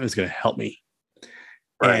because Batman's going to help me."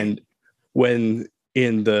 Right. And when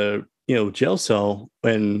in the jail cell,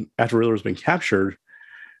 when after Riddler's been captured,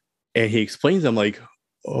 and he explains, I'm like,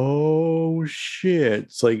 "Oh shit!"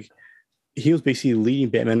 It's like he was basically leading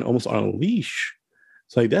Batman almost on a leash.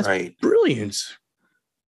 It's like that's Right. brilliant.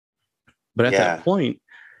 But at that point,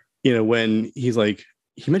 when he's like,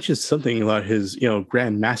 he mentions something about his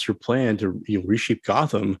grand master plan to reshape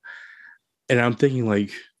Gotham, and I'm thinking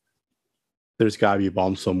like, there's got to be a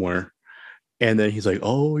bomb somewhere. And then he's like,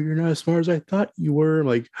 "Oh, you're not as smart as I thought you were." I'm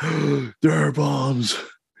like, "There are bombs."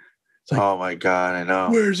 It's like, oh my god, I know.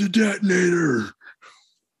 Where's the detonator?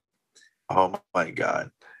 Oh my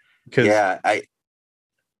god. Because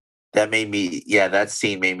that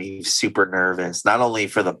scene made me super nervous. Not only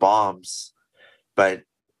for the bombs, but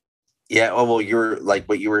you're like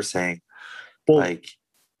what you were saying.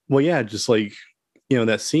 Just like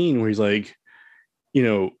that scene where he's like,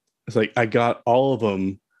 it's like, "I got all of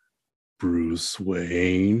them, Bruce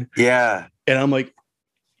Wayne." Yeah. And I'm like,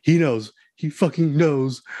 he knows. He fucking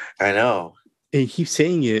knows. I know. And he keeps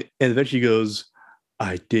saying it, and eventually goes,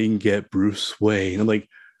 "I didn't get Bruce Wayne." I'm like,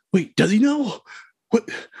 wait, does he know? What?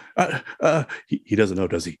 He doesn't know,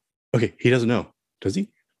 does he? Okay, he doesn't know, does he?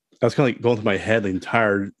 I was kind of like going through my head the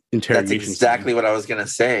entire interrogation. That's exactly what I was gonna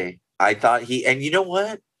say. I thought and you know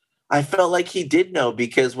what? I felt like he did know,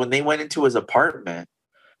 because when they went into his apartment,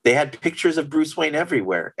 they had pictures of Bruce Wayne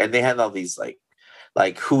everywhere, and they had all these like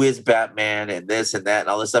who is Batman and this and that and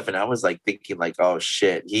all this stuff. And I was like thinking like, oh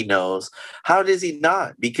shit, he knows. How does he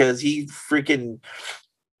not? Because he can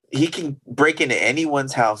break into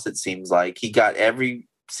anyone's house. It seems like he got every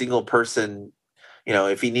single person,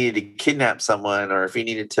 if he needed to kidnap someone, or if he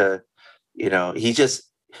needed to, he just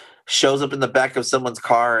shows up in the back of someone's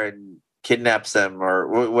car and kidnaps them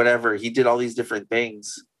or whatever. He did all these different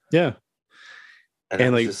things. Yeah.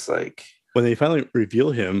 And like, just like when they finally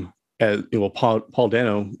reveal him as Paul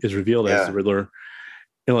Dano is revealed as the Riddler,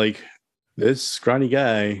 and like this scrawny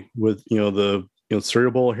guy with the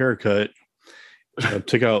cereal bowl haircut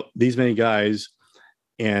took out these many guys,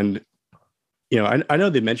 and I know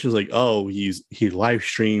they mentioned like, oh, he live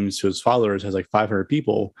streams to his followers, has like 500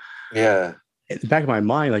 people. Yeah. In the back of my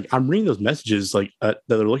mind, like I'm reading those messages like that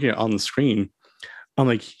they're looking at on the screen. I'm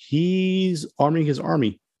like, he's arming his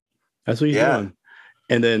army. That's what he's doing.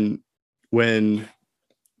 And then when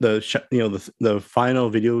the final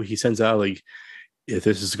video he sends out, like, if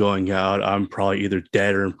this is going out, I'm probably either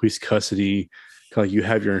dead or in police custody. Kind of like, you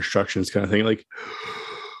have your instructions, kind of thing. Like,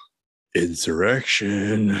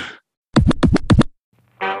 insurrection.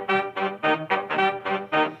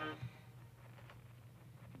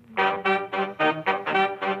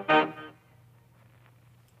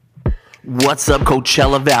 What's up,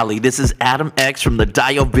 Coachella Valley? This is Adam X from the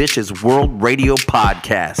Dio Vicious World Radio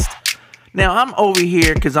Podcast. Now, I'm over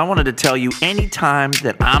here because I wanted to tell you, anytime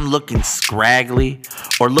that I'm looking scraggly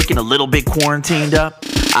or looking a little bit quarantined up,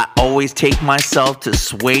 I always take myself to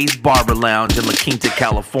Sway's Barber Lounge in La Quinta,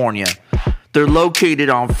 California. They're located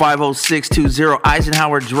on 50620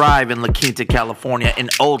 Eisenhower Drive in La Quinta, California in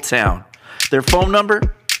Old Town. Their phone number,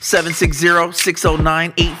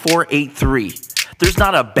 760-609-8483. There's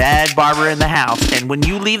not a bad barber in the house, and when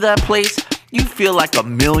you leave that place, you feel like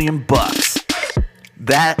 $1,000,000.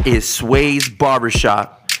 That is Sway's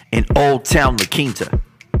Barbershop in Old Town La Quinta.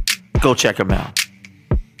 Go check them out.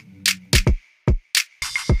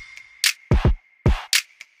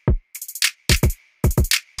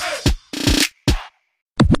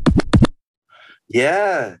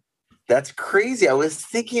 Yeah, that's crazy. I was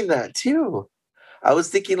thinking that too. I was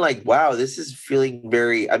thinking like, wow, this is feeling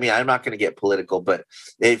very, I mean, I'm not going to get political, but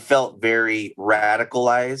it felt very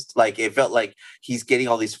radicalized. Like it felt like he's getting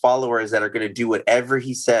all these followers that are going to do whatever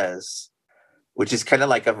he says, which is kind of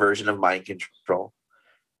like a version of mind control.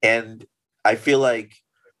 And I feel like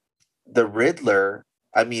the Riddler,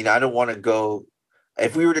 I mean, I don't want to go,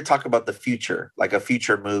 if we were to talk about the future, like a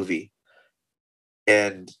future movie,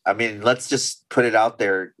 and I mean, let's just put it out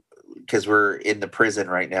there because we're in the prison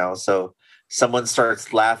right now. So someone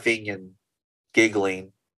starts laughing and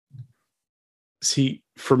giggling. See,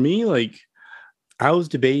 for me, like, I was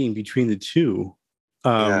debating between the two.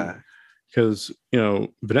 Because,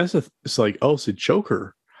 Vanessa is like, oh, it's a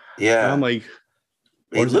Joker. Yeah. And I'm like,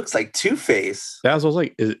 it looks like Two-Face. That's what I was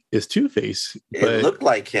like, is Two-Face. It looked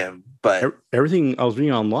like him, but everything I was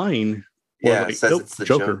reading online was like, it says nope, it's the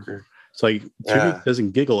Joker. Joker. It's like, Two-Face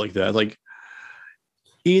doesn't giggle like that. Like,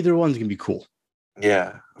 either one's gonna be cool.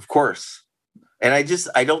 Yeah, of course. And I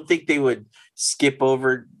don't think they would skip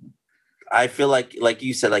over. I feel like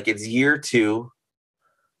you said, like it's year 2.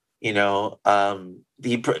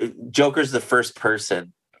 Joker's the first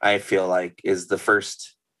person. I feel like is the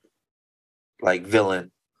first like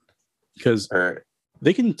villain, because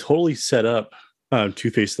they can totally set up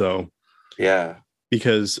Two-Face though. Yeah,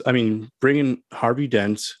 because I mean, bringing Harvey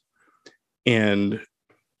Dent and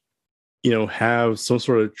have some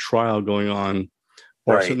sort of trial going on.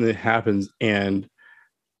 Or something that happens, and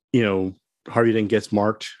Harvey Dent gets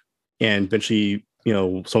marked, and eventually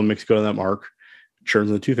someone makes a go to that mark, turns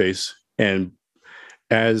into Two-Face, and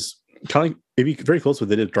as kind of like maybe very close to what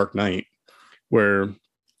they did Dark Knight, where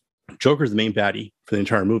Joker's the main baddie for the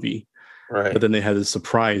entire movie, right? But then they have this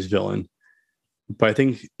surprise villain. But I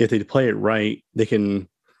think if they play it right, they can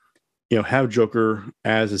have Joker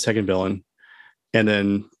as the second villain, and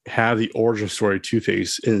then have the origin story of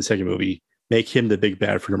Two-Face in the second movie. Make him the big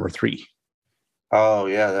bad for number 3. Oh,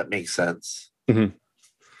 yeah, that makes sense. Mm-hmm.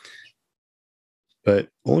 But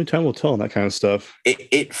only time will tell on that kind of stuff.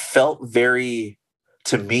 It felt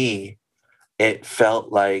to me, it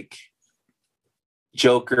felt like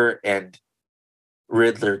Joker and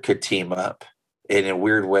Riddler could team up in a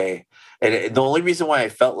weird way. And the only reason why I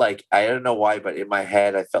felt like, I don't know why, but in my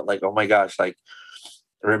head, I felt like, oh my gosh, like,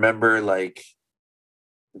 remember, like,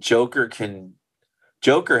 Joker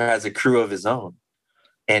has a crew of his own.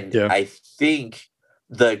 And I think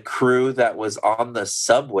the crew that was on the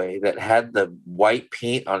subway that had the white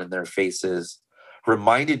paint on in their faces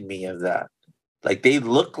reminded me of that. Like they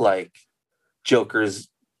look like Joker's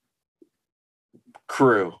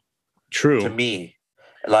crew. True. To me.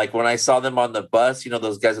 Like when I saw them on the bus,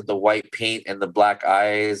 those guys with the white paint and the black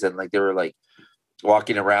eyes, and like they were like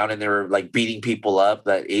walking around and they were like beating people up,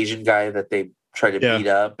 that Asian guy that they try to beat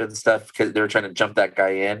up and stuff because they were trying to jump that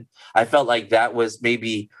guy in. I felt like that was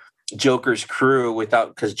maybe Joker's crew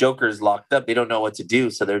because Joker's locked up. They don't know what to do.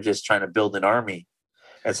 So they're just trying to build an army.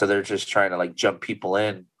 And so they're just trying to like jump people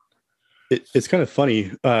in. It's kind of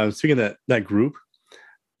funny. Speaking of that group,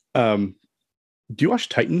 do you watch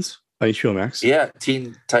Titans on HBO Max? Yeah. Not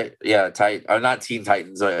Teen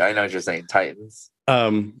Titans. I know what you're saying. Titans.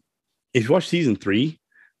 If you watch season 3,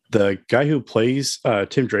 the guy who plays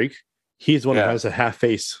Tim Drake, he's the one that has a half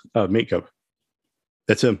face of makeup.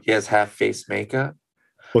 That's him. He has half face makeup.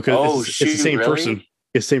 Well, 'cause Oh, it's the shoot, same really? person.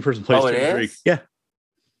 It's the same person plays Oh, it Tim Drake. is? Yeah.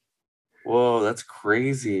 Whoa, that's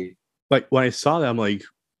crazy. Like when I saw that, I'm like,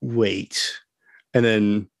 wait. And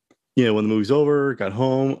then, you know, when the movie's over, got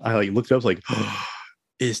home, I like looked it up, I was like, oh,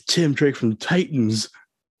 it's Tim Drake from the Titans.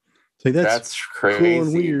 It's like that's crazy. cool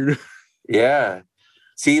and weird. Yeah.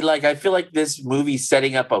 See, like I feel like this movie's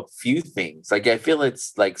setting up a few things. Like I feel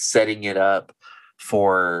it's like setting it up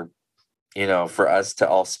for, you know, for us to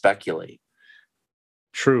all speculate.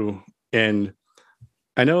 True. And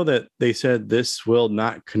I know that they said this will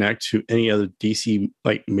not connect to any other DC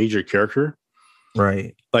like major character.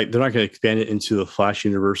 Right. Like they're not going to expand it into the Flash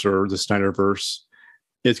universe or the Snyderverse.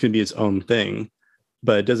 It's going to be its own thing,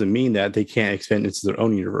 but it doesn't mean that they can't expand it into their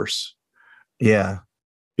own universe. Yeah.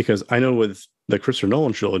 Because I know with the Christopher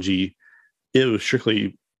Nolan trilogy, it was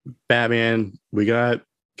strictly Batman. We got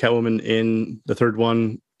Catwoman in the third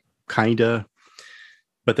one, kinda,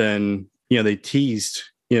 but then you know they teased,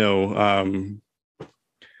 you know,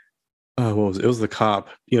 what was it? It was the cop,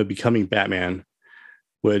 you know, becoming Batman,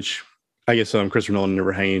 which I guess Christopher Nolan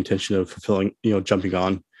never had any intention of fulfilling, you know, jumping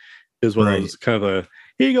on. It was one of those kind of a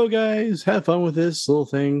here you go, guys, have fun with this little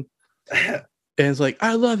thing, and it's like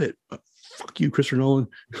I love it. Fuck you, Christopher Nolan.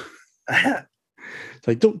 It's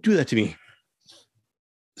like don't do that to me.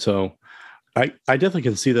 So I definitely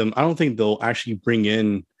can see them. I don't think they'll actually bring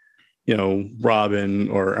in, you know, Robin,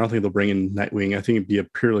 or I don't think they'll bring in Nightwing. I think it'd be a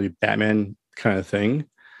purely Batman kind of thing.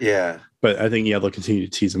 Yeah. But I think, yeah, they'll continue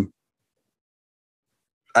to tease him.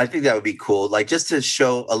 I think that would be cool. Like just to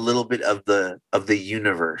show a little bit of the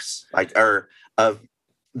universe, like, or of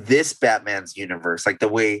this Batman's universe, like the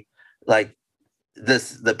way, like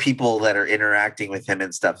the people that are interacting with him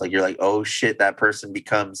and stuff. Like you're like, oh shit, that person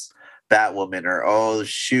becomes Batwoman, or oh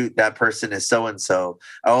shoot, that person is so and so.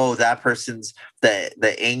 Oh, that person's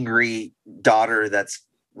the angry daughter that's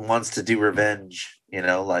wants to do revenge. You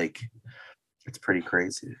know, like it's pretty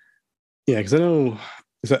crazy. Yeah, because I know,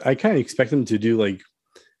 I kind of expect them to do like,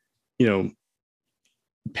 you know,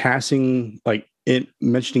 passing, like it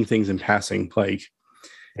mentioning things in passing, like,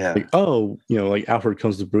 yeah, like oh, you know, like Alfred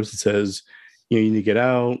comes to Bruce and says, you know, you need to get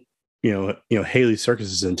out. You know, Haley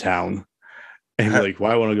Circus is in town, and you're like,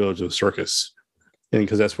 why want to go to a circus? And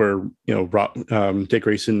because that's where you know Dick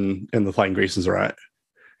Grayson and the Flying Graysons are at.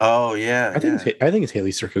 Oh yeah, I think it's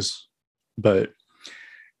Haley Circus, but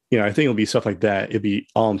you know, I think it'll be stuff like that. It'd be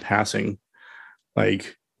all in passing,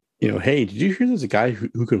 like, you know, hey, did you hear there's a guy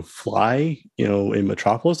who can fly, you know, in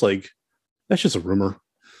Metropolis? Like, that's just a rumor.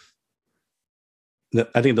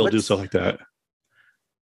 I think they'll do stuff like that.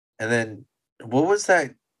 And then, what was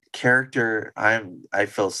that character? I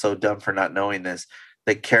feel so dumb for not knowing this.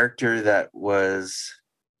 The character that was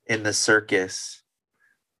in the circus,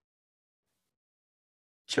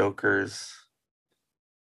 Joker's.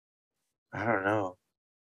 I don't know.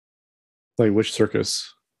 Like which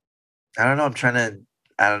circus? I don't know.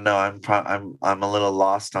 I don't know. I'm a little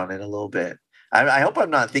lost on it a little bit. I hope I'm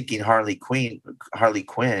not thinking Harley Quinn.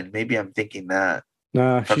 Maybe I'm thinking that.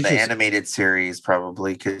 Nah, from the animated series,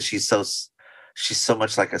 probably, because she's so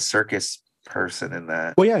much like a circus person in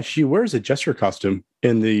that. Well, yeah, she wears a jester costume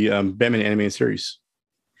in the Batman animated series.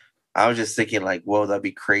 I was just thinking, like, whoa, that'd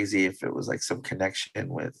be crazy if it was like some connection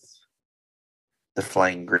with the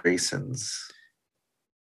Flying Graysons.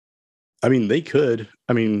 I mean, they could.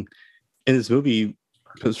 I mean, in this movie,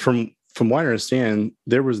 because from what I understand,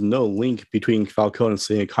 there was no link between Falcone and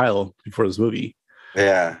Selina Kyle before this movie.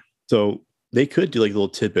 Yeah. So they could do like little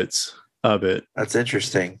tidbits of it. That's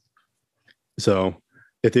interesting. So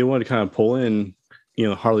if they want to kind of pull in, you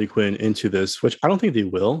know, Harley Quinn into this, which I don't think they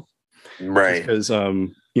will, right? Because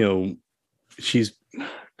you know, because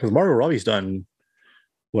Margot Robbie's done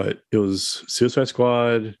what it was Suicide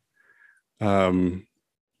Squad, Birds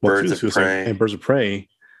of Prey, and Birds of Prey.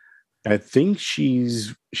 I think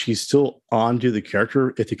she's still on to the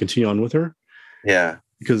character if they continue on with her. Yeah,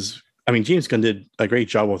 because I mean, James Gunn did a great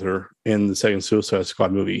job with her in the second Suicide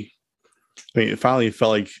Squad movie. I mean, it finally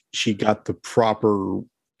felt like she got the proper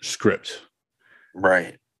script.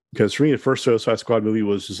 Right. Because for me, the first Suicide Squad movie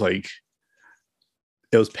was just like,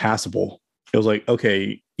 it was passable. It was like,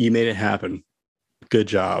 okay, you made it happen. Good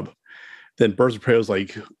job. Then Birds of Prey was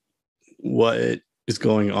like, what is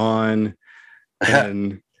going on?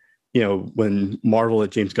 And, you know, when Marvel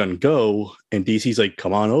let James Gunn go and DC's like,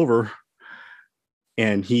 come on over.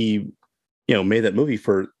 And he, you know, made that movie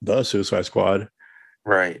for the Suicide Squad.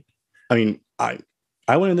 Right. I mean, I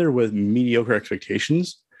went in there with mediocre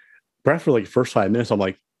expectations, but after like the first 5 minutes, I'm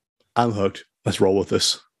like, I'm hooked. Let's roll with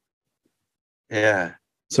this. Yeah.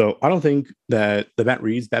 So I don't think that the Matt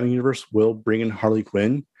Reeves Batman universe will bring in Harley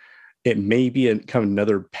Quinn. it may be a kind of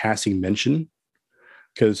another passing mention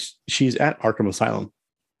because she's at Arkham Asylum,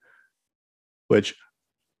 which,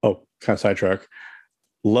 oh, kind of sidetrack.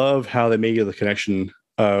 Love how they made the connection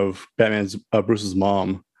of Batman's Bruce's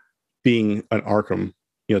mom being an Arkham,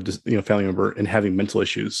 family member and having mental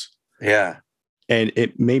issues. Yeah. And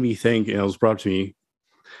it made me think, and it was brought up to me,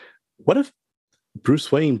 what if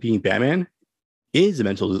Bruce Wayne being Batman is a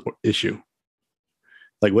mental issue?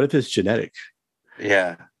 Like, what if it's genetic?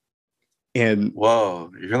 Yeah. And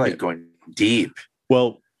whoa, you're like going deep.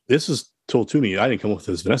 Well, this was told to me. I didn't come up with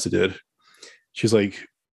this. Vanessa did. She's like,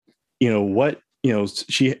 she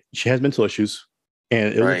has mental issues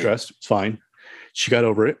and it was addressed. It's fine. She got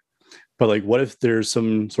over it. But like, what if there's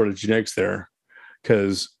some sort of genetics there?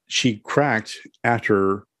 Because she cracked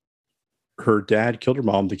after her dad killed her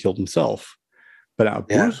mom to kill himself. But now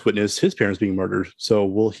Bruce witnessed his parents being murdered. So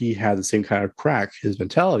will he have the same kind of crack, his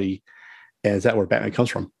mentality? And is that where Batman comes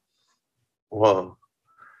from? Whoa.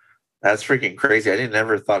 That's freaking crazy. I didn't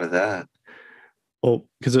never thought of that. Well,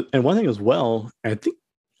 and one thing as well, I'm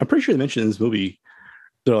pretty sure they mentioned in this movie,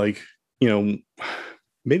 they're like, maybe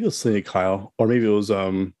it was Selena Kyle, or maybe it was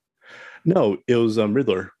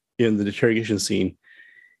Riddler in the interrogation scene.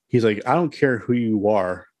 He's like, I don't care who you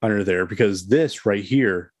are under there, because this right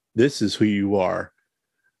here, this is who you are.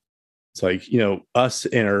 It's like, us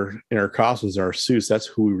in our costumes and our suits, that's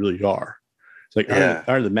who we really are. It's like,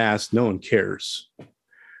 under the mask, no one cares.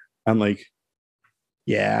 I'm like,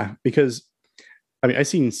 yeah, because I've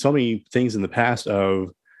seen so many things in the past of,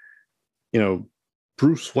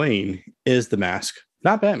 Bruce Wayne is the mask,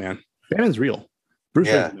 not Batman. Batman's real. Bruce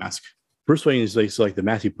Wayne's the mask. Bruce Wayne is like the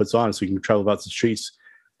mask he puts on so he can travel about the streets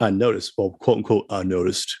unnoticed, well, quote unquote,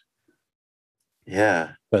 unnoticed.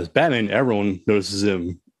 Yeah. But as Batman, everyone notices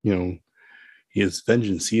him. He is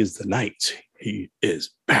vengeance. He is the night. He is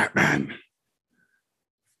Batman.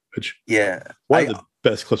 Which, one of the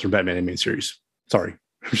best clips from Batman animated series. Sorry,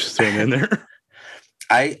 I'm just throwing it in there.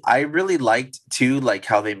 I really liked too, like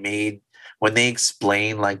how they made when they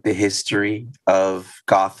explain like the history of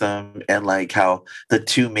Gotham and like how the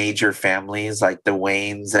two major families, like the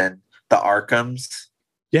Waynes and the Arkhams.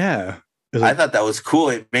 Yeah. I thought that was cool.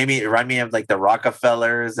 It reminded me of like the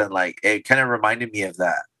Rockefellers, and like it kind of reminded me of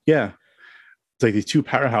that. Yeah. It's like these two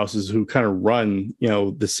powerhouses who kind of run,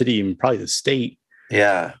 the city and probably the state.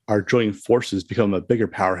 Yeah. Are joining forces, become a bigger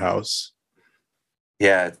powerhouse.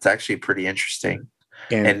 Yeah, it's actually pretty interesting.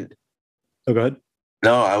 And oh, go ahead.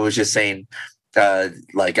 No, I was just saying,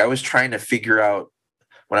 like I was trying to figure out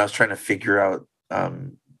the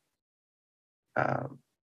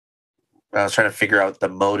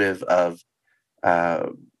motive of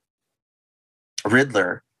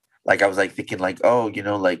Riddler. Like I was like thinking like, oh,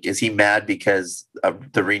 like, is he mad because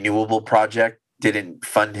the Renewable Project didn't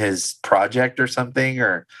fund his project or something?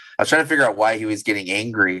 Or I was trying to figure out why he was getting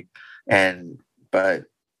angry. But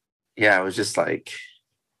yeah, it was just like,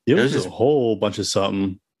 it was just a whole bunch of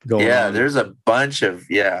something going on. Yeah, there's a bunch of,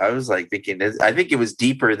 I was like thinking, I think it was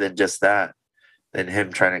deeper than just that, than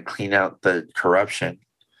him trying to clean out the corruption.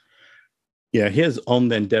 Yeah, he has own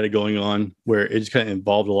vendetta going on where it just kind of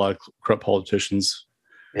involved a lot of corrupt politicians.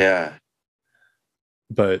 Yeah.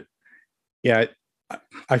 But yeah,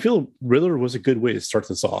 I feel Riddler was a good way to start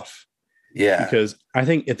this off. Yeah. Because I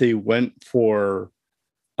think if they went for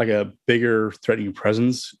like a bigger threatening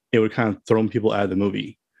presence, it would kind of throw people out of the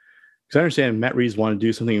movie. Because I understand Matt Reeves wanted to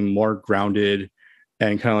do something more grounded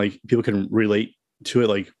and kind of like people can relate to it.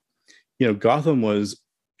 Like, Gotham was,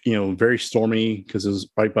 very stormy because it was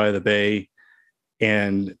right by the bay.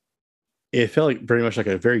 And it felt like very much like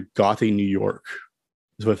a very gothy New York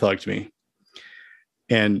is what it felt like to me.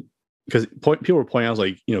 And because people were pointing out,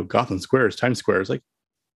 like, Gotham Square is Times Square. It's like,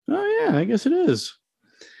 oh yeah, I guess it is.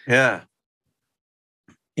 Yeah.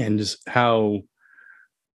 And just how,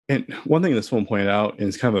 and one thing that someone pointed out, and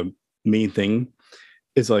it's kind of a main thing,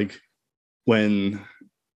 is like when,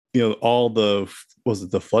 all the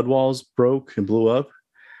flood walls broke and blew up.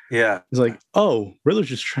 Yeah. It's like, oh, Riddler's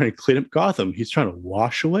just trying to clean up Gotham. He's trying to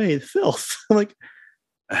wash away the filth. I'm like,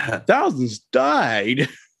 thousands died.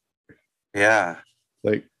 Yeah.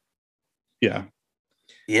 Like, yeah.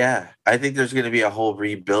 Yeah. I think there's going to be a whole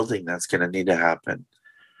rebuilding that's going to need to happen.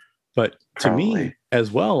 But to me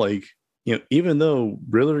as well, like, even though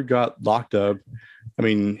Riddler got locked up,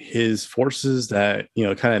 his forces that,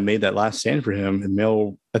 kind of made that last stand for him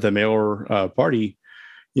at the mayor party,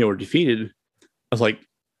 were defeated. I was like,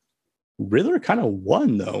 Riddler kind of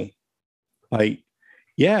won though. Like,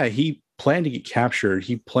 yeah, he planned to get captured.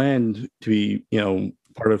 He planned to be,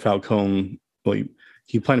 part of Falcone. Like,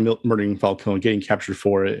 he planned on murdering Falcone, getting captured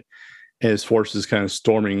for it, and his forces kind of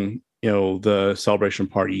storming, the celebration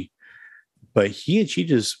party. but he achieved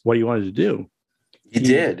just what he wanted to do. He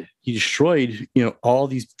did. He destroyed, all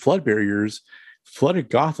these flood barriers, flooded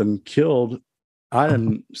Gotham, killed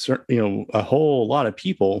a whole lot of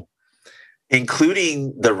people,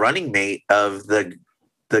 including the running mate of the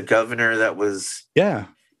governor that was. Yeah.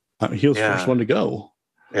 He was the first one to go.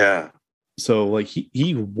 Yeah. So like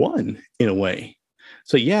he won in a way.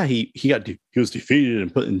 So yeah, he was defeated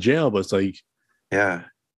and put in jail, but it's like, yeah,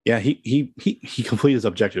 he completed his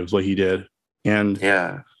objectives, what he did. And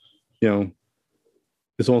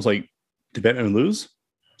it's almost like, did Batman lose?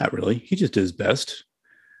 Not really. He just did his best.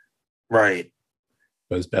 Right.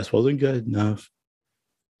 But his best wasn't good enough.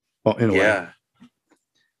 Well, in a way.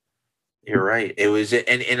 You're right. It was,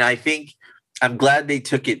 and I think I'm glad they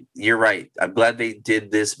took it. You're right. I'm glad they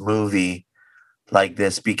did this movie like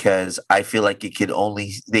this, because I feel like they could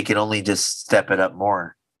only just step it up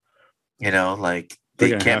more. Like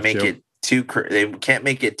they can't make it too. They can't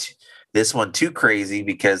make it this one too crazy,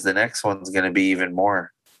 because the next one's going to be even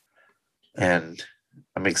more. And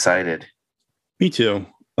I'm excited. Me too.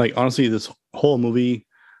 Like honestly, this whole movie,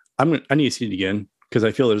 I need to see it again, because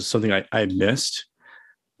I feel there's something I missed.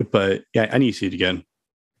 But yeah, I need to see it again.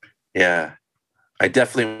 Yeah, I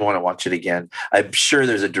definitely want to watch it again. I'm sure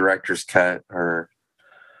there's a director's cut, or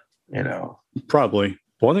probably.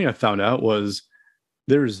 But one thing I found out was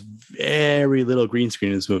there's very little green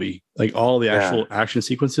screen in this movie. Like all the actual action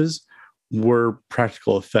sequences were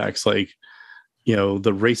practical effects. Like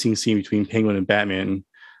the racing scene between Penguin and Batman.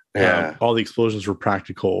 All the explosions were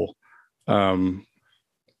practical.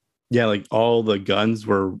 Like all the guns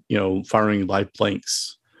were firing live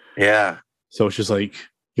blanks. Yeah. So it's just like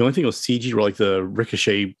the only thing was CG were like the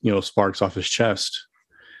ricochet, sparks off his chest.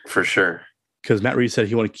 For sure. Because Matt Reeves said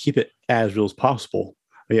he wanted to keep it as real as possible.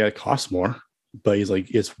 But yeah, it costs more, but he's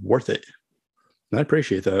like, it's worth it. And I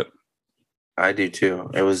appreciate that. I do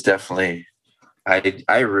too. It was definitely, I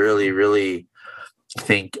really, really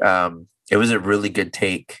think it was a really good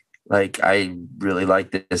take. Like I really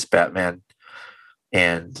liked this Batman,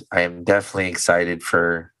 and I am definitely excited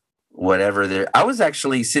for whatever there. I was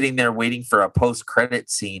actually sitting there waiting for a post-credit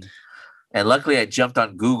scene, and luckily I jumped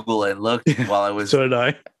on Google and looked while I was. So did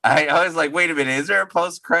I. I was like, wait a minute, is there a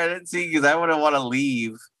post-credit scene? Because I wouldn't want to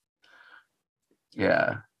leave.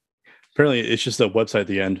 Yeah. Apparently, it's just a website at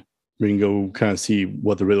the end where you can go kind of see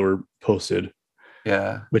what the Riddler posted.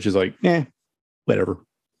 Yeah. Which is like, whatever.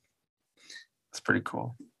 It's pretty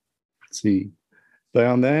cool. Let's see. But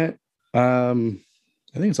on that, I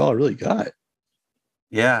think it's all I really got.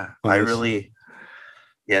 Yeah, there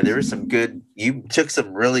was some good, you took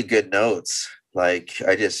some really good notes. Like,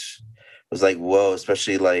 I just was like, whoa,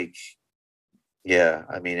 especially like,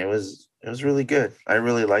 I mean, it was really good. I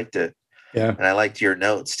really liked it. Yeah. And I liked your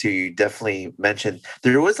notes too. You definitely mentioned,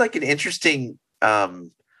 there was like an interesting,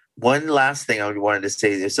 one last thing I wanted to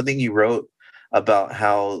say. There's something you wrote about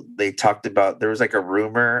how they talked about, there was like a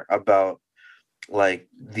rumor about like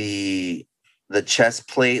the chest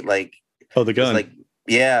plate, like, the gun, like,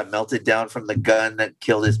 melted down from the gun that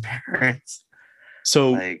killed his parents.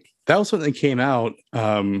 So that was something that came out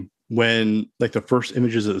when like the first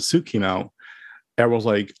images of the suit came out. Everyone was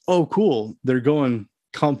like, oh cool, they're going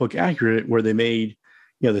comic book accurate, where they made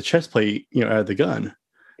the chest plate out of the gun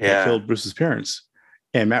that killed Bruce's parents.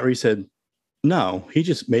 And Matt Reeves said no, he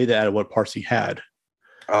just made that out of what parts he had.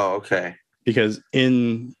 Oh, okay. Because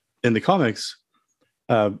in the comics,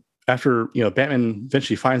 after Batman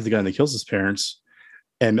eventually finds the gun that kills his parents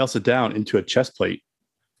and melts it down into a chest plate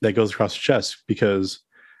that goes across the chest, because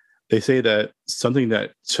they say that something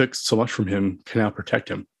that took so much from him can now protect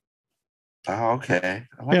him. Oh, okay.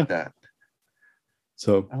 I like that.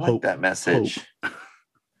 So I like that message.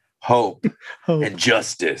 Hope. And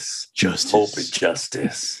justice. Justice. Hope and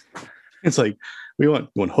justice. It's like, we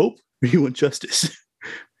want hope, or you want justice?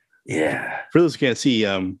 Yeah. For those who can't see,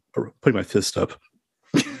 putting my fist up.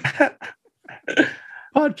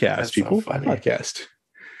 Podcast, That's people. So funny. Podcast.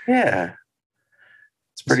 Yeah.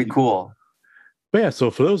 It's pretty cool. But yeah,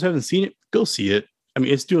 so for those who haven't seen it, go see it. I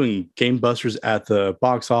mean, it's doing gangbusters at the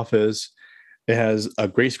box office. It has a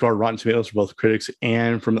great score on Rotten Tomatoes for both critics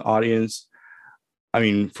and from the audience. I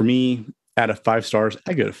mean, for me, out of 5 stars,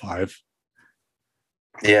 I give it a 5.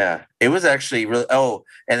 Yeah, it was actually really. Oh,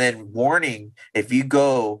 and then warning: if you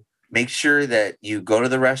go, make sure that you go to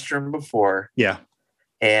the restroom before. Yeah.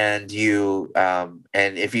 And you, and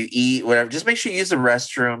if you eat whatever, just make sure you use the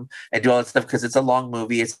restroom and do all that stuff, because it's a long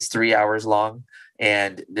movie. It's 3 hours long,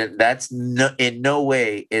 and that's in no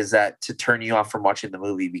way is that to turn you off from watching the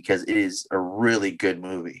movie, because it is a really good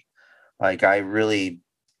movie. Like, I really,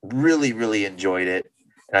 really, really enjoyed it,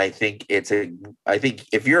 and I think I think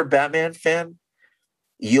if you're a Batman fan,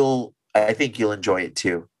 I think you'll enjoy it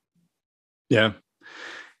too. Yeah.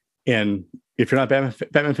 And if you're not a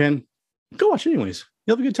Batman fan, go watch it anyways.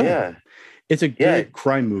 You'll have a good time. Yeah. It's a good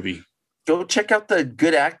crime movie. Go check out the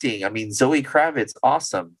good acting. I mean, Zoe Kravitz,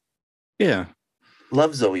 awesome. Yeah.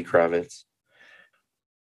 Love Zoe Kravitz.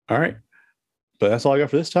 All right. But that's all I got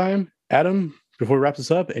for this time. Adam, before we wrap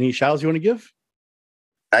this up, any shout outs you want to give?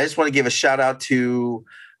 I just want to give a shout out to,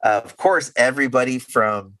 of course, everybody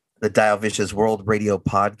from the Dial Vicious World Radio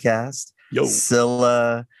podcast. Yo.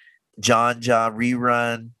 Scylla, John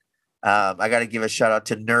Rerun. I got to give a shout out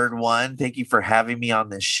to Nerd One. Thank you for having me on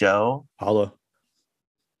this show. Holla.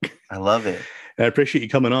 I love it. And I appreciate you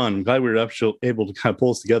coming on. I'm glad we were actually able to kind of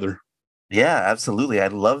pull this together. Yeah, absolutely. I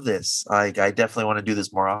love this. I definitely want to do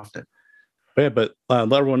this more often. But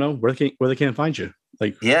let everyone know where they can find you.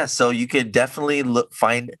 Yeah, so you can definitely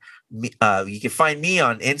find me. You can find me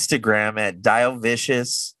on Instagram at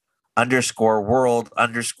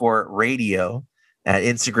dialvicious_world_radio at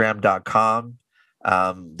Instagram.com.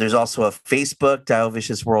 There's also a Facebook, Dial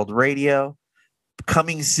Vicious World Radio.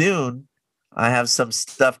 Coming soon. I have some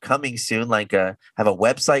stuff coming soon, like have a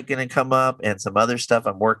website going to come up and some other stuff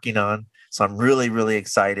I'm working on. So I'm really, really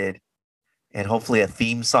excited. And hopefully a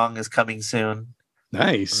theme song is coming soon.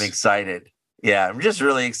 Nice. I'm excited. Yeah, I'm just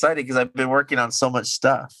really excited because I've been working on so much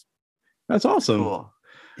stuff. That's awesome. Cool.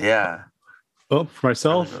 Yeah. Well, for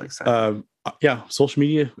myself, Really excited. Social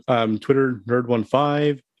media, Twitter,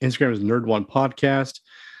 Nerd15, Instagram is Nerd1Podcast.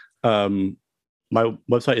 My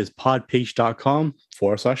website is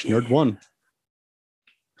podpage.com/Nerd1.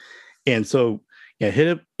 And so, hit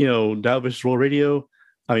up, Dial Vicious World Radio.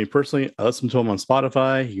 I mean, personally, I listen to them on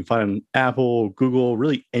Spotify. You can find them on Apple, Google,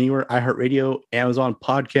 really anywhere, iHeartRadio, Amazon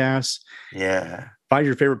Podcasts. Yeah. Find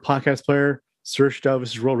your favorite podcast player, search Dial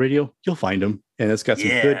Vicious World Radio. You'll find them. And it's got some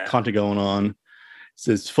good content going on.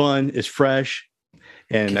 It's fun. It's fresh.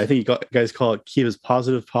 And I think you guys call it keep as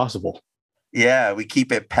positive as possible. Yeah, we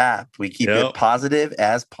keep it papped. We keep it positive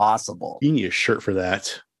as possible. You need a shirt for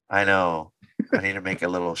that. I know. I need to make a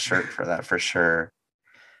little shirt for that for sure.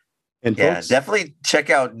 And folks, definitely check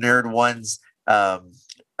out Nerd One's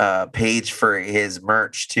page for his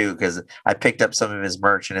merch too, because I picked up some of his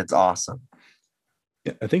merch and it's awesome.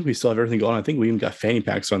 Yeah, I think we still have everything going on. I think we even got fanny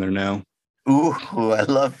packs on there now. Ooh, I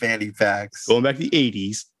love fanny packs. Going back to the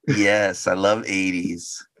 80s. Yes, I love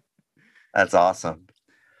 80s. That's awesome.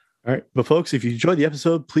 All right. But folks, if you enjoyed the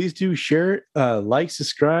episode, please do share it, like,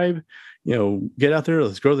 subscribe, get out there.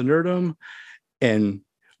 Let's grow the nerdom. And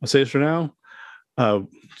I'll say this for now.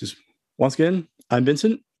 Just once again, I'm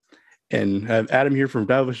Vincent and I have Adam here from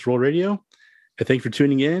Dial Vicious World Radio. And thank you for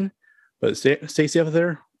tuning in. But stay safe out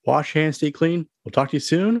there. Wash hands, stay clean. We'll talk to you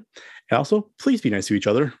soon. And also, please be nice to each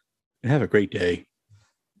other and have a great day.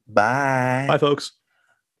 Bye. Bye, folks.